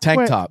That tank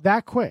quick, top.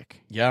 That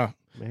quick. Yeah.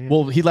 Man.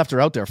 Well, he left her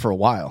out there for a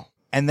while.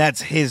 And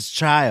that's his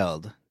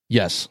child.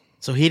 Yes.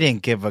 So he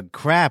didn't give a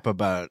crap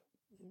about.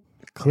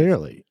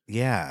 Clearly.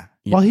 Yeah.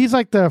 Well, he's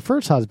like the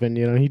first husband,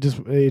 he just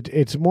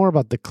it's more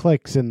about the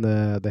clicks and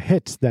the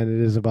hits than it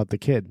is about the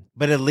kid.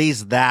 But at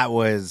least that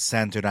was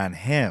centered on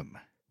him.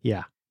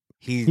 Yeah.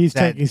 He's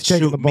taking shoot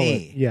the bullet.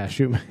 me. Yeah,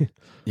 shoot me.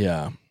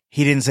 Yeah.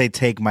 He didn't say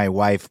take my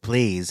wife,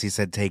 please. He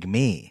said take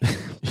me.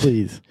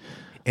 Please.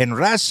 In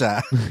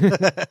Russia.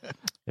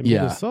 In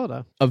Yeah.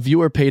 Minnesota. A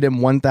viewer paid him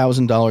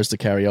 $1,000 to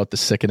carry out the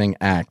sickening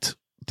act,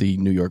 the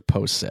New York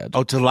Post said.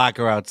 Oh, to lock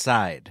her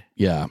outside.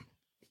 Yeah.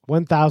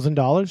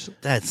 $1,000?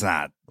 That's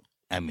not.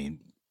 I mean,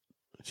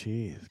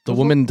 jeez. The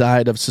woman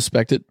died of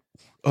suspected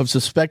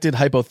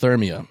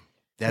hypothermia.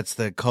 That's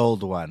the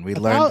cold one. We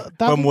learned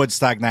from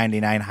Woodstock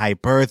 99,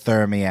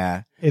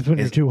 hyperthermia. It's when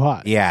you're too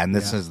hot. Yeah, and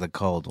this is the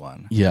cold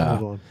one.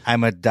 Yeah.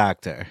 I'm a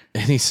doctor.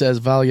 And he says,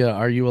 Valia,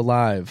 are you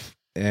alive?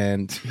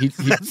 And he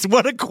That's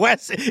what a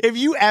question. If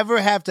you ever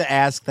have to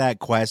ask that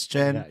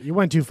question. Yeah, you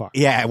went too far.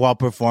 Yeah, while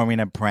performing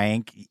a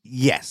prank.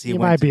 Yes. You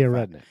might be a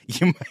redneck.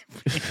 You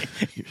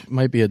might be.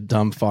 might be a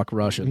dumb fuck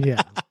Russian.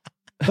 Yeah.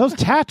 Those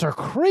tats are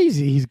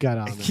crazy he's got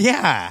on them.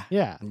 Yeah.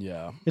 Yeah.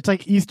 Yeah. It's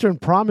like Eastern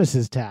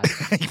Promises tats.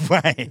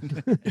 Right.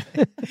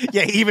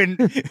 Yeah, even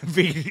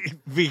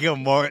Viggo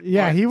Mortensen.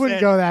 Yeah, he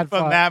wouldn't go that from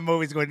far. that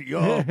movie's going,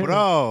 yo,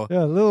 bro.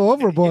 Yeah, a little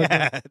overboard.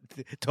 Yeah,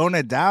 tone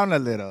it down a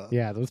little.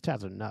 Yeah, those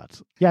tats are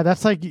nuts. Yeah,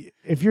 that's like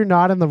if you're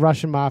not in the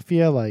Russian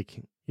mafia, like,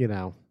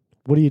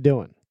 what are you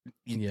doing?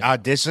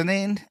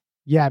 Auditioning?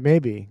 Yeah,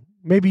 maybe.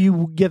 Maybe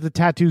you get the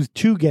tattoos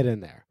to get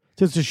in there,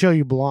 just to show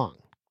you belong.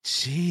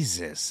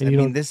 Jesus. And I you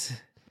mean, don't- this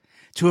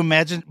to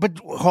imagine, but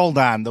hold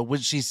on, though.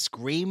 Was she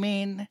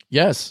screaming?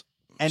 Yes.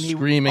 And he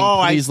Screaming,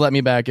 please let me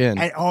back in.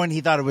 And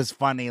he thought it was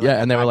funny.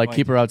 yeah, and they were I'm like, going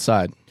keep her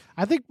outside.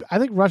 I think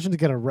Russians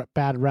get a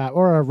bad rap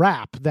or a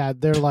rap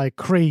that they're like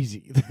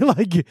crazy. They're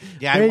like,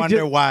 Yeah, I they wonder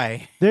ju-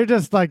 why. They're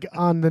just like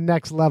on the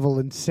next level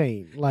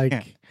insane.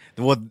 Like,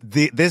 Well,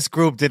 this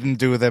group didn't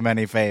do them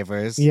any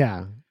favors.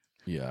 yeah,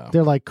 Yeah.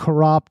 they're like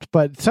corrupt.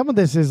 But some of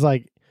this is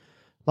like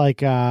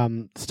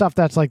stuff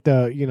that's like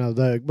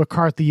the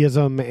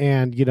McCarthyism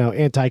and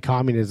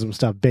anti-communism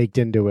stuff baked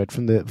into it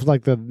from the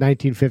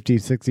 1950s,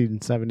 60s, and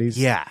 70s.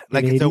 Yeah, and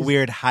like it's a 80s.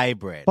 weird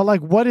hybrid. But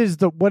like, what is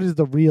the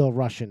real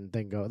Russian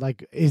thing go?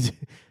 Like, is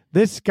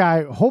this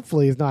guy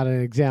hopefully is not an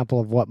example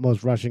of what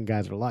most Russian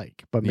guys are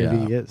like, but maybe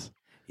Yeah. he is.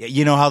 Yeah,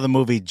 you know how the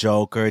movie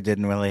Joker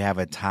didn't really have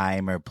a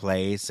time or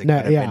place? It could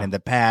have been in the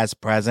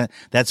past, present.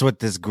 That's what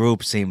this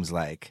group seems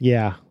like.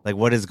 Yeah. Like,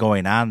 what is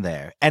going on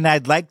there? And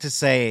I'd like to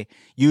say,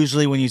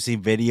 usually when you see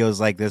videos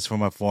like this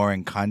from a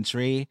foreign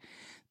country,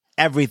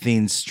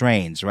 everything's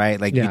strange, right?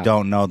 Like, you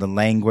don't know the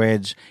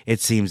language. It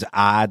seems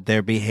odd,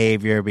 their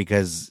behavior,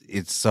 because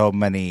it's so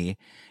many,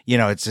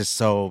 it's just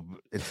so,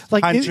 it's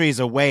like countries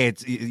away.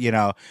 It's,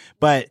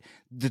 but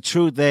the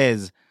truth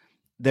is,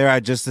 there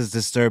are just as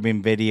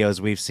disturbing videos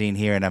we've seen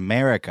here in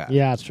America.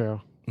 Yeah, it's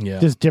true. Yeah.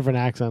 Just different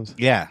accents.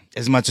 Yeah.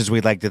 As much as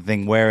we'd like to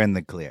think we're in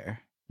the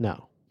clear.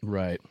 No.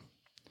 Right.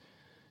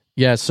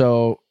 Yeah,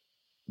 so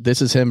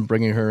this is him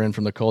bringing her in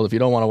from the cold. If you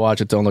don't want to watch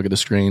it, don't look at the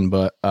screen,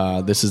 but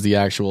this is the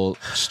actual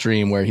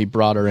stream where he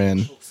brought her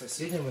in.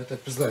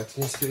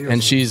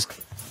 And she's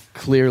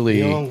clearly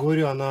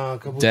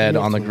dead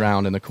on the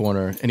ground in the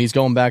corner. And he's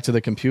going back to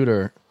the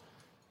computer.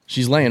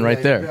 She's laying right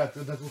there.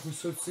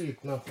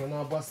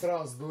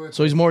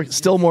 So he's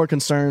still more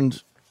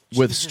concerned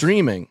with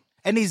streaming.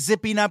 And he's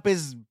zipping up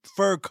his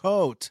fur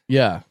coat.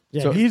 Yeah.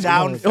 So he's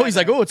down. He's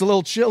like, oh, it's a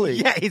little chilly.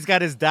 Yeah, he's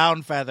got his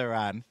down feather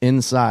on.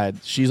 Inside,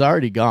 she's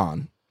already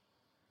gone.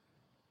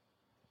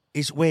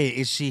 Is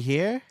she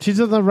here? She's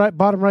in the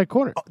bottom right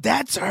corner. Oh,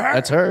 that's her.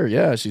 That's her.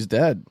 Yeah, she's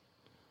dead.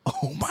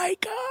 Oh my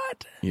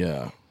God.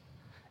 Yeah.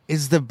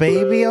 Is the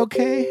baby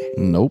okay?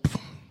 Nope.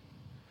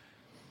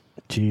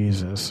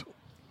 Jesus.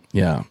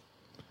 Yeah.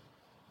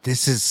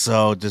 This is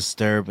so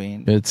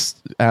disturbing.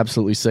 It's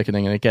absolutely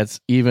sickening, and it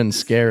gets even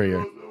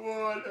scarier.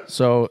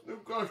 So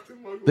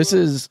this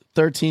is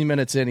 13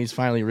 minutes in. He's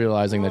finally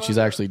realizing that she's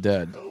actually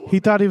dead. He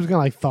thought he was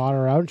going to thaw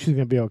her out and she's going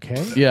to be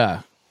okay.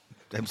 Yeah.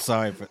 I'm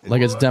sorry for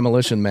like it's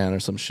Demolition Man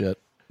or some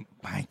shit.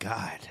 My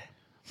God.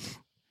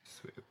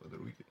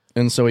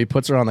 And so he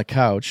puts her on the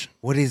couch.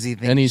 What is he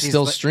thinking? And he's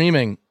still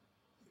streaming.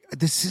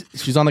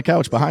 She's on the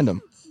couch behind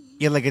him.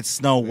 Yeah, like it's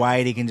Snow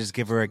White. He can just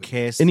give her a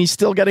kiss. And he's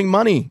still getting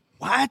money.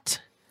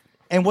 What?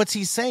 And what's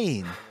he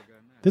saying?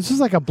 This is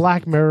like a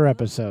Black Mirror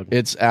episode.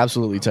 It's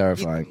absolutely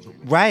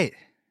terrifying. Right.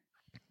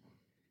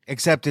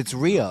 Except it's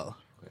real.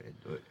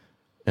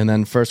 And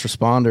then first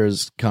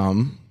responders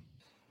come,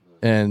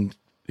 and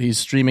he's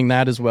streaming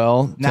that as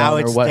well. Now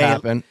it's what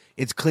happened.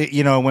 It's clear,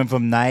 it went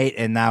from night,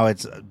 and now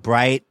it's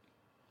bright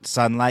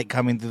sunlight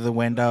coming through the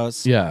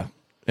windows. Yeah.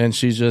 And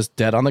she's just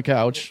dead on the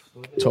couch,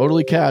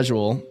 totally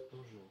casual.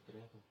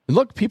 And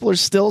look, people are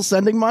still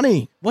sending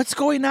money. What's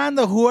going on,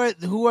 though?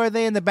 Who are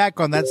they in the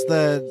background? That's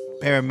the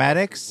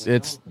paramedics?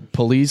 It's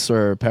police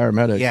or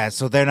paramedics. Yeah,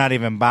 so they're not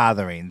even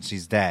bothering.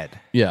 She's dead.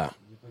 Yeah.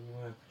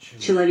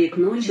 And so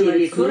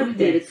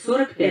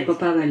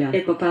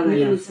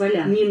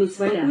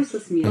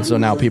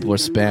now people are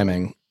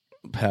spamming,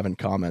 having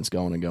comments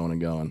going and going and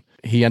going.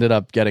 He ended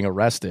up getting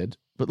arrested.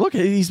 But look,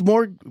 he's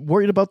more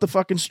worried about the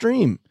fucking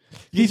stream.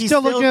 He's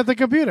still looking at the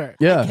computer.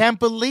 Yeah. I can't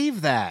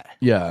believe that.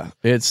 Yeah.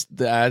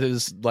 That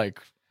is like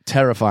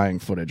terrifying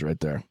footage right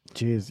there.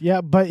 Jeez.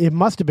 Yeah, but it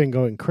must have been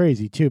going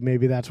crazy too.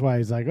 Maybe that's why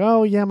he's like,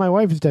 oh yeah, my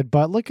wife is dead,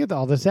 but look at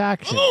all this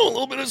action. Oh, a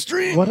little bit of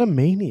stream. What a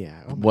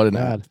maniac. Oh what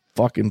God. a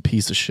fucking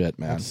piece of shit,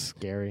 man. That's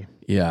scary.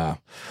 Yeah.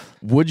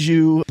 Would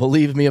you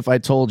believe me if I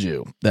told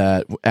you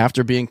that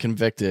after being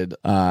convicted,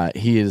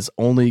 he is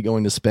only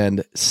going to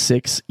spend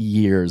 6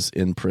 years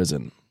in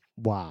prison?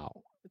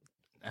 Wow.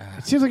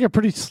 It seems like a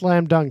pretty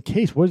slam dunk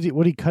case. Would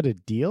he cut a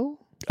deal?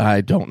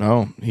 I don't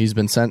know. He's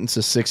been sentenced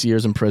to 6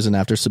 years in prison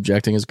after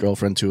subjecting his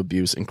girlfriend to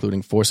abuse,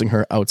 including forcing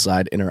her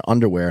outside in her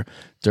underwear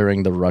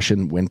during the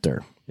Russian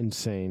winter.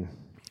 Insane.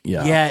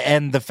 Yeah. Yeah,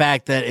 and the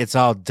fact that it's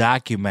all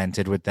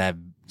documented with that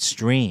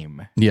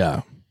stream.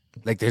 Yeah.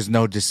 Like there's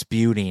no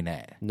disputing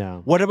it.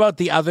 No. What about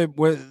the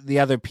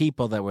other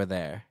people that were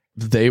there?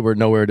 They were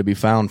nowhere to be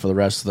found for the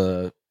rest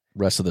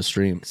of the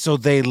stream. So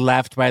they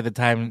left by the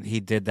time he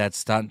did that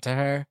stunt to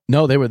her?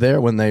 No, they were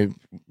there when they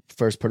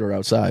first put her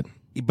outside.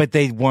 But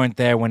they weren't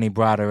there when he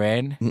brought her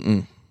in?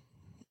 Mm-mm.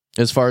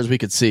 As far as we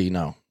could see,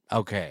 no.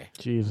 Okay.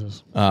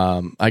 Jesus.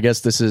 I guess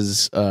this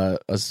is a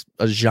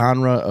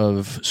genre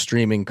of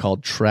streaming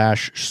called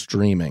trash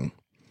streaming.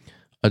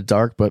 A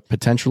dark but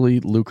potentially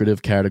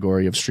lucrative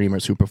category of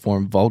streamers who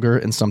perform vulgar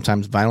and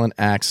sometimes violent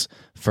acts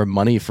for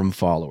money from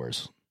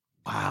followers.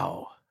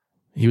 Wow.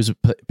 He was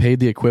paid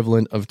the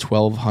equivalent of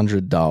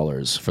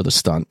 $1,200 for the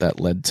stunt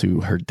that led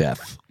to her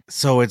death.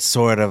 So it's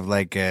sort of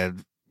like a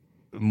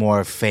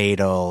more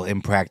fatal,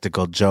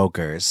 impractical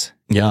jokers.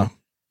 Yeah.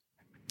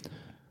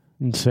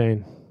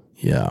 Insane.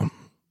 Yeah.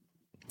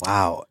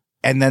 Wow.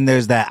 And then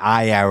there's that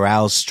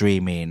IRL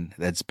streaming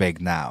that's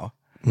big now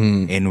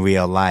in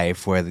real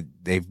life where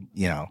they've,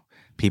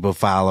 people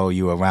follow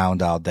you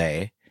around all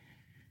day.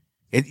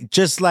 It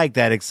just like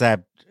that,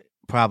 except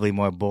probably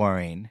more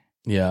boring.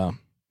 Yeah.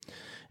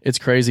 It's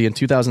crazy. In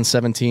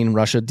 2017,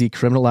 Russia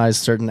decriminalized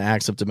certain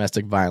acts of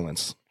domestic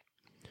violence.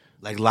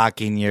 Like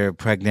locking your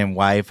pregnant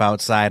wife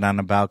outside on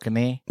a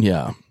balcony?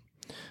 Yeah.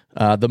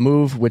 The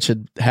move, which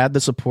had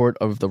the support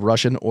of the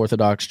Russian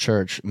Orthodox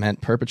Church, meant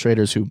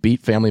perpetrators who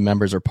beat family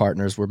members or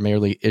partners were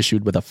merely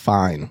issued with a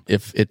fine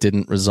if it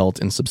didn't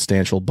result in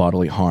substantial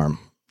bodily harm.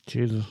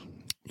 Jesus.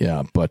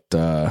 Yeah, but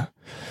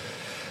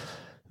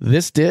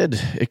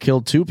it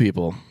killed 2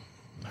 people,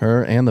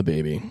 her and the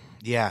baby.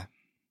 Yeah.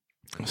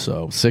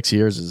 So 6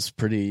 years is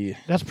pretty.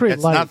 That's pretty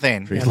It's light.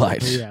 nothing. Pretty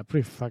light. Yeah,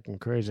 pretty fucking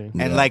crazy.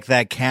 And like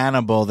that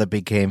cannibal that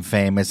became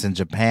famous in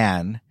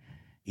Japan,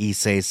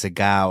 Issei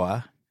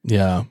Sagawa.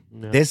 Yeah.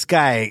 This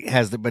guy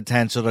has the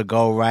potential to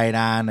go right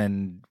on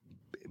and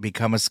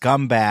become a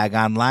scumbag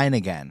online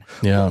again.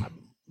 Yeah.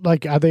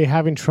 Like, are they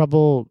having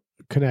trouble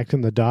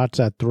connecting the dots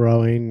at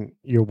throwing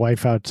your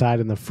wife outside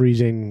in the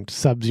freezing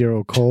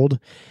sub-zero cold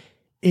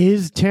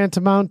is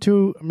tantamount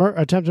to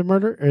attempted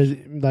murder? Or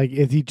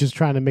is he just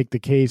trying to make the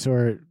case,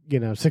 or,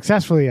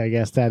 successfully, I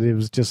guess, that it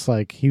was just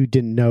like he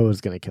didn't know it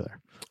was going to kill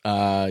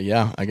her?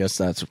 Yeah, I guess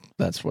that's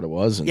what it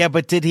was. And Yeah,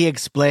 but did he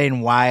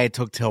explain why it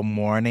took till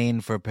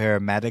morning for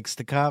paramedics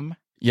to come?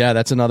 yeah,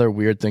 that's another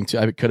weird thing too.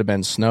 It could have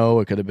been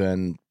snow. It could have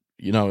been,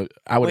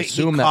 I would Wait,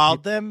 assume he that.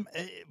 called them?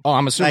 Oh,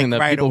 I'm assuming like, that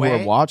right people who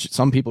away? are watching,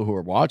 some people who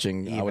are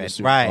watching, I would Even,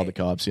 assume right. called the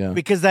cops. Yeah.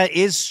 Because that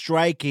is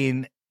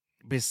striking,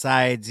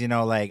 besides,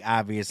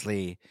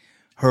 obviously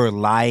her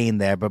lying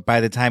there. But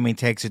by the time he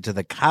takes her to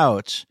the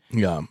couch,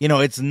 Yeah.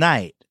 it's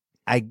night.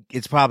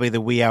 It's probably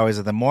the wee hours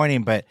of the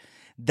morning, but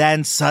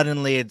then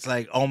suddenly it's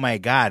like, oh my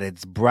God,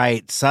 it's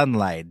bright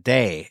sunlight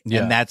day.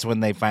 Yeah. And that's when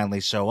they finally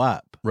show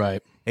up.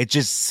 Right. It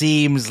just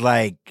seems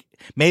like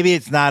maybe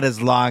it's not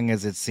as long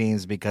as it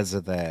seems because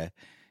of the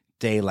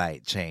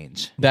daylight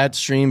change. That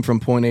stream from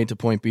point A to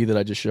point B that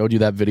I just showed you,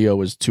 that video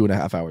was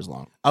 2.5 hours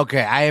long.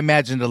 Okay, I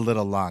imagined a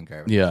little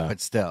longer. Yeah.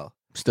 But still.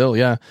 Still,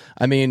 yeah.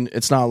 I mean,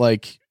 it's not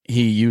like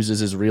he uses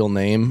his real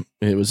name.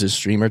 It was his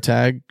streamer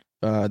tag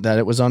that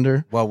it was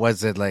under. What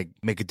was it, like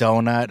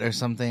McDonut or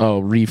something?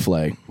 Oh,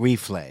 Reflay.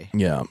 Reflay.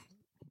 Yeah.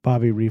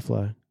 Bobby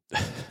Refly.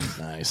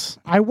 Nice.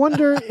 I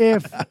wonder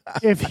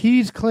if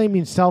he's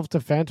claiming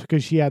self-defense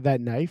because she had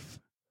that knife.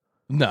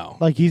 No.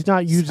 Like, he's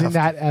not using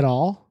that at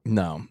all.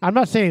 No. I'm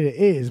not saying it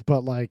is,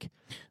 but like,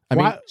 I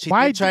mean, She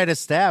did try to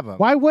stab him.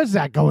 Why was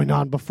that going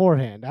on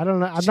beforehand? I don't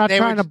know. I'm not they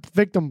trying were- to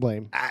victim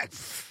blame.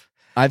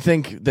 I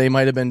think they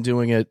might have been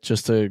doing it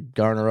just to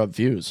garner up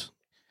views.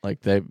 Like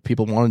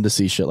people wanted to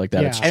see shit like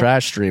that. Yeah. It's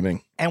trash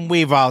streaming. And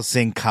we've all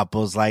seen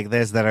couples like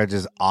this that are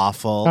just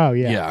awful. Oh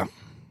yeah. Yeah.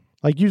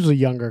 Like usually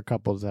younger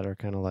couples that are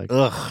kind of like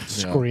Ugh.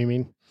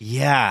 screaming.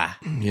 Yeah.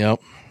 Yep.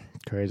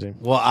 Crazy.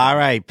 Well,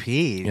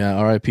 R.I.P. Yeah.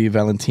 R.I.P.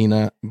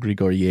 Valentina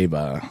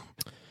Grigorieva.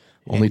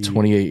 Only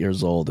 28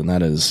 years old, and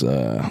that is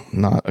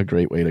not a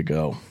great way to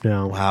go.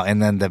 No. Wow.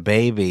 And then the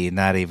baby,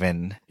 not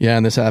even. Yeah,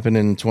 and this happened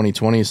in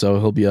 2020, so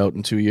he'll be out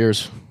in 2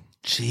 years.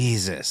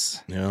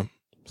 Jesus. Yeah.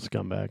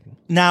 Scumbag.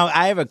 Now,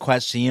 I have a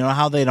question. You know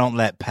how they don't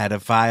let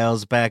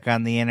pedophiles back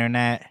on the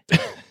internet?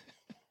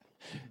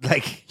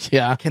 Like,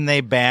 yeah. Can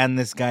they ban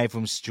this guy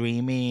from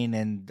streaming?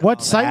 And What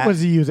all site that? was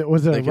he using?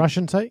 Was it They a could-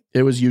 Russian site?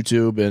 It was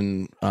YouTube,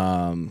 and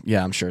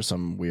yeah, I'm sure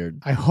some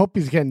weird. I hope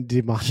he's getting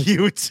demonetized.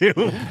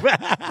 YouTube.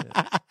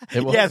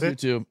 It was Yeah,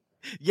 YouTube.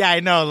 Yeah, I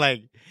know.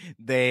 Like,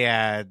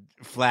 they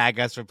flag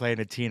us for playing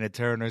a Tina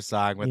Turner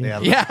song, but they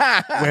allow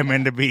Yeah.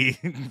 women to be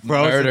frozen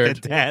Murdered.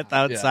 to death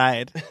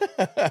outside.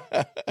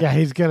 Yeah,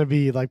 he's gonna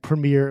be like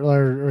premiere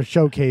or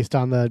showcased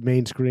on the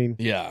main screen.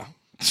 Yeah.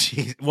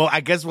 Jeez. Well, I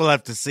guess we'll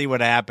have to see what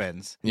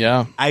happens.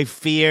 Yeah. I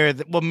fear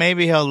that, well,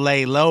 maybe he'll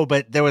lay low,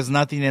 but there was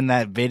nothing in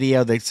that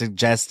video that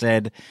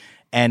suggested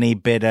any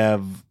bit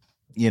of,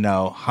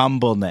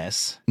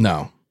 humbleness.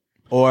 No.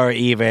 Or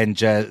even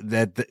just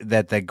that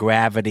the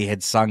gravity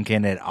had sunk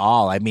in at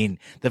all. I mean,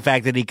 the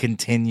fact that he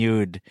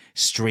continued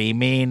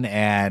streaming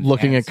and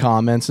Looking at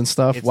comments and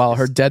stuff while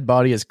her dead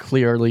body is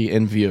clearly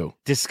in view.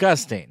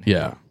 disgusting.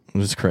 Yeah. It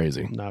was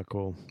crazy. Not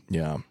cool.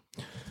 Yeah.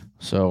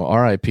 So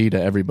RIP to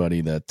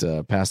everybody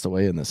that passed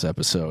away in this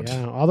episode.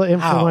 Yeah, all the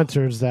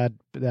influencers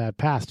that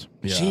passed.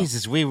 Yeah.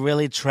 Jesus, we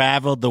really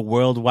traveled the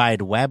World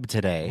Wide Web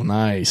today.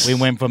 Nice. We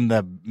went from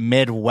the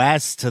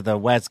Midwest to the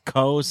West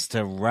Coast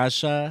to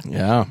Russia.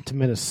 Yeah. To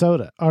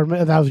Minnesota. Or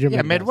that was your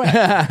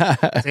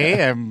Midwest. See,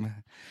 I'm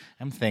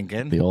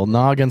thinking. The old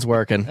noggin's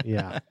working.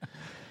 Yeah.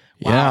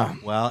 Wow. Yeah.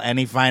 Well,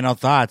 any final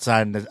thoughts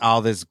on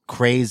all this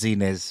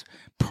craziness?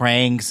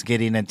 Pranks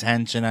getting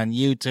attention on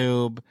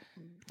YouTube.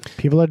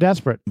 People are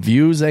desperate.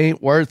 Views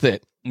ain't worth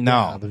it.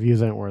 No. Yeah, the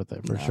views ain't worth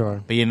it for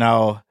sure.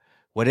 But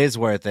what is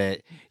worth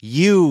it?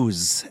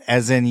 Use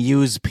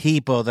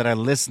people that are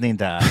listening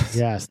to us.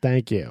 Yes,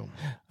 thank you.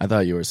 I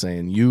thought you were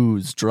saying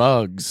use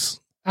drugs.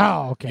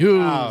 Oh, okay.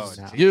 Use.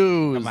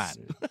 Use. Come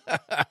on.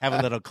 Have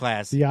a little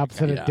class. The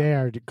opposite Yeah. of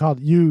dare, called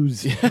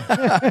use.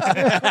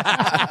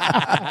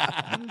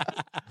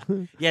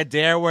 Yeah,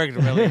 Dare worked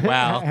really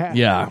well.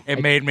 Yeah.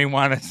 It made me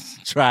want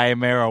to try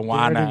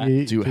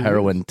marijuana. Do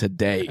heroin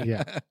today.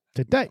 Yeah.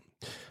 Today.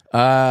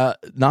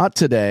 Not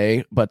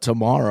today, but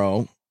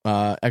tomorrow.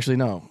 Actually,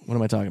 no. What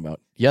am I talking about?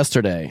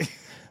 Yesterday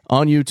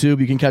on YouTube.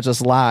 You can catch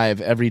us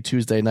live every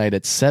Tuesday night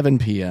at 7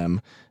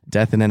 p.m.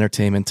 Death and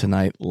Entertainment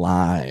Tonight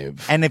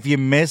live. And if you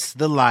miss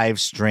the live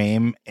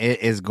stream,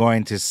 it is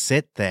going to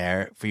sit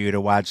there for you to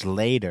watch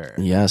later.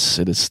 Yes,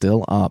 it is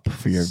still up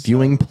for your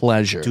viewing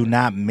pleasure. Do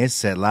not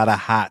miss it. A lot of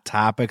hot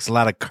topics, a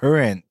lot of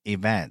current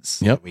events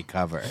that we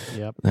cover.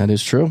 Yep. That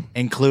is true.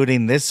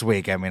 Including this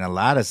week, I mean, a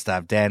lot of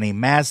stuff. Danny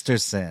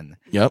Masterson.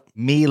 Yep.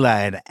 Mila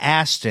and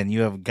Ashton,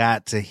 you have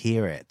got to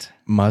hear it.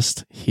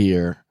 Must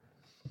hear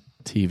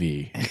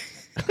TV.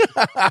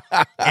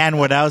 And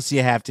what else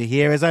you have to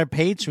hear is our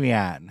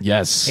Patreon.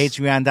 Yes.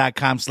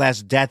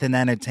 Patreon.com/Death and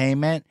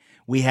Entertainment.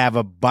 We have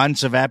a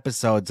bunch of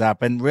episodes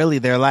up, and really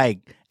they're like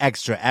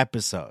extra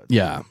episodes.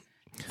 Yeah.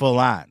 Full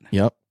on.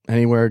 Yep.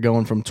 Anywhere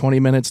going from 20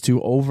 minutes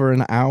to over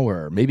an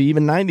hour, maybe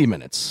even 90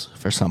 minutes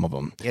for some of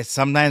them. Yeah,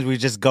 sometimes we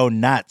just go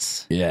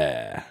nuts.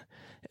 Yeah.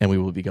 And we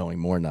will be going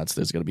more nuts.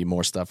 There's going to be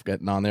more stuff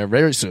getting on there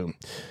very soon.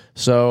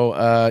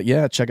 So,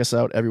 check us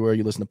out everywhere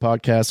you listen to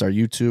podcasts, our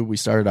YouTube. We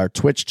started our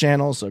Twitch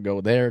channel, so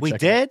go there. We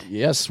did?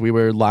 Yes, we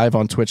were live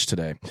on Twitch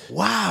today.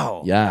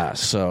 Wow. Yeah,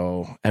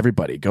 so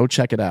everybody, go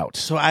check it out.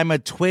 So I'm a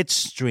Twitch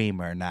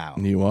streamer now.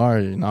 You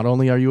are. Not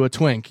only are you a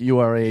twink, you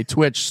are a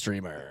Twitch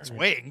streamer.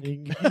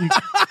 Twink?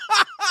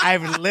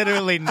 I've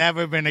literally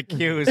never been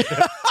accused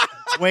of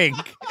twink.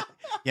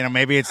 You know,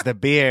 maybe it's the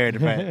beard,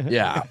 but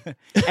yeah.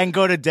 And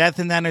go to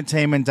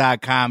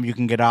deathandentertainment.com. You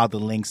can get all the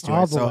links to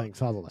all it. the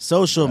links.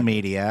 Social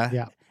media.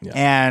 Yeah.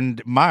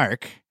 And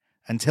Mark,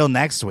 until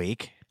next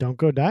week. Don't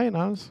go dying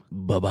on us.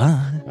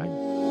 Bye-bye. Bye.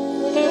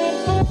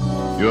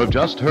 You have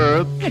just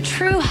heard A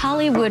true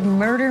Hollywood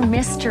murder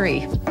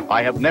mystery.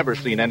 I have never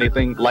seen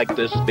anything like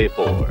this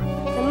before.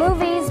 The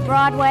movies,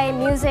 Broadway,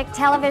 music,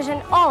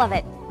 television, all of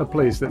it. A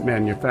place that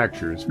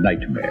manufactures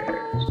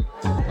nightmares.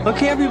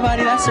 Okay,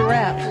 everybody, that's a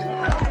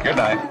wrap. Good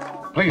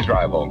night. Please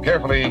drive home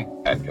carefully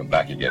and come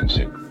back again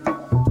soon.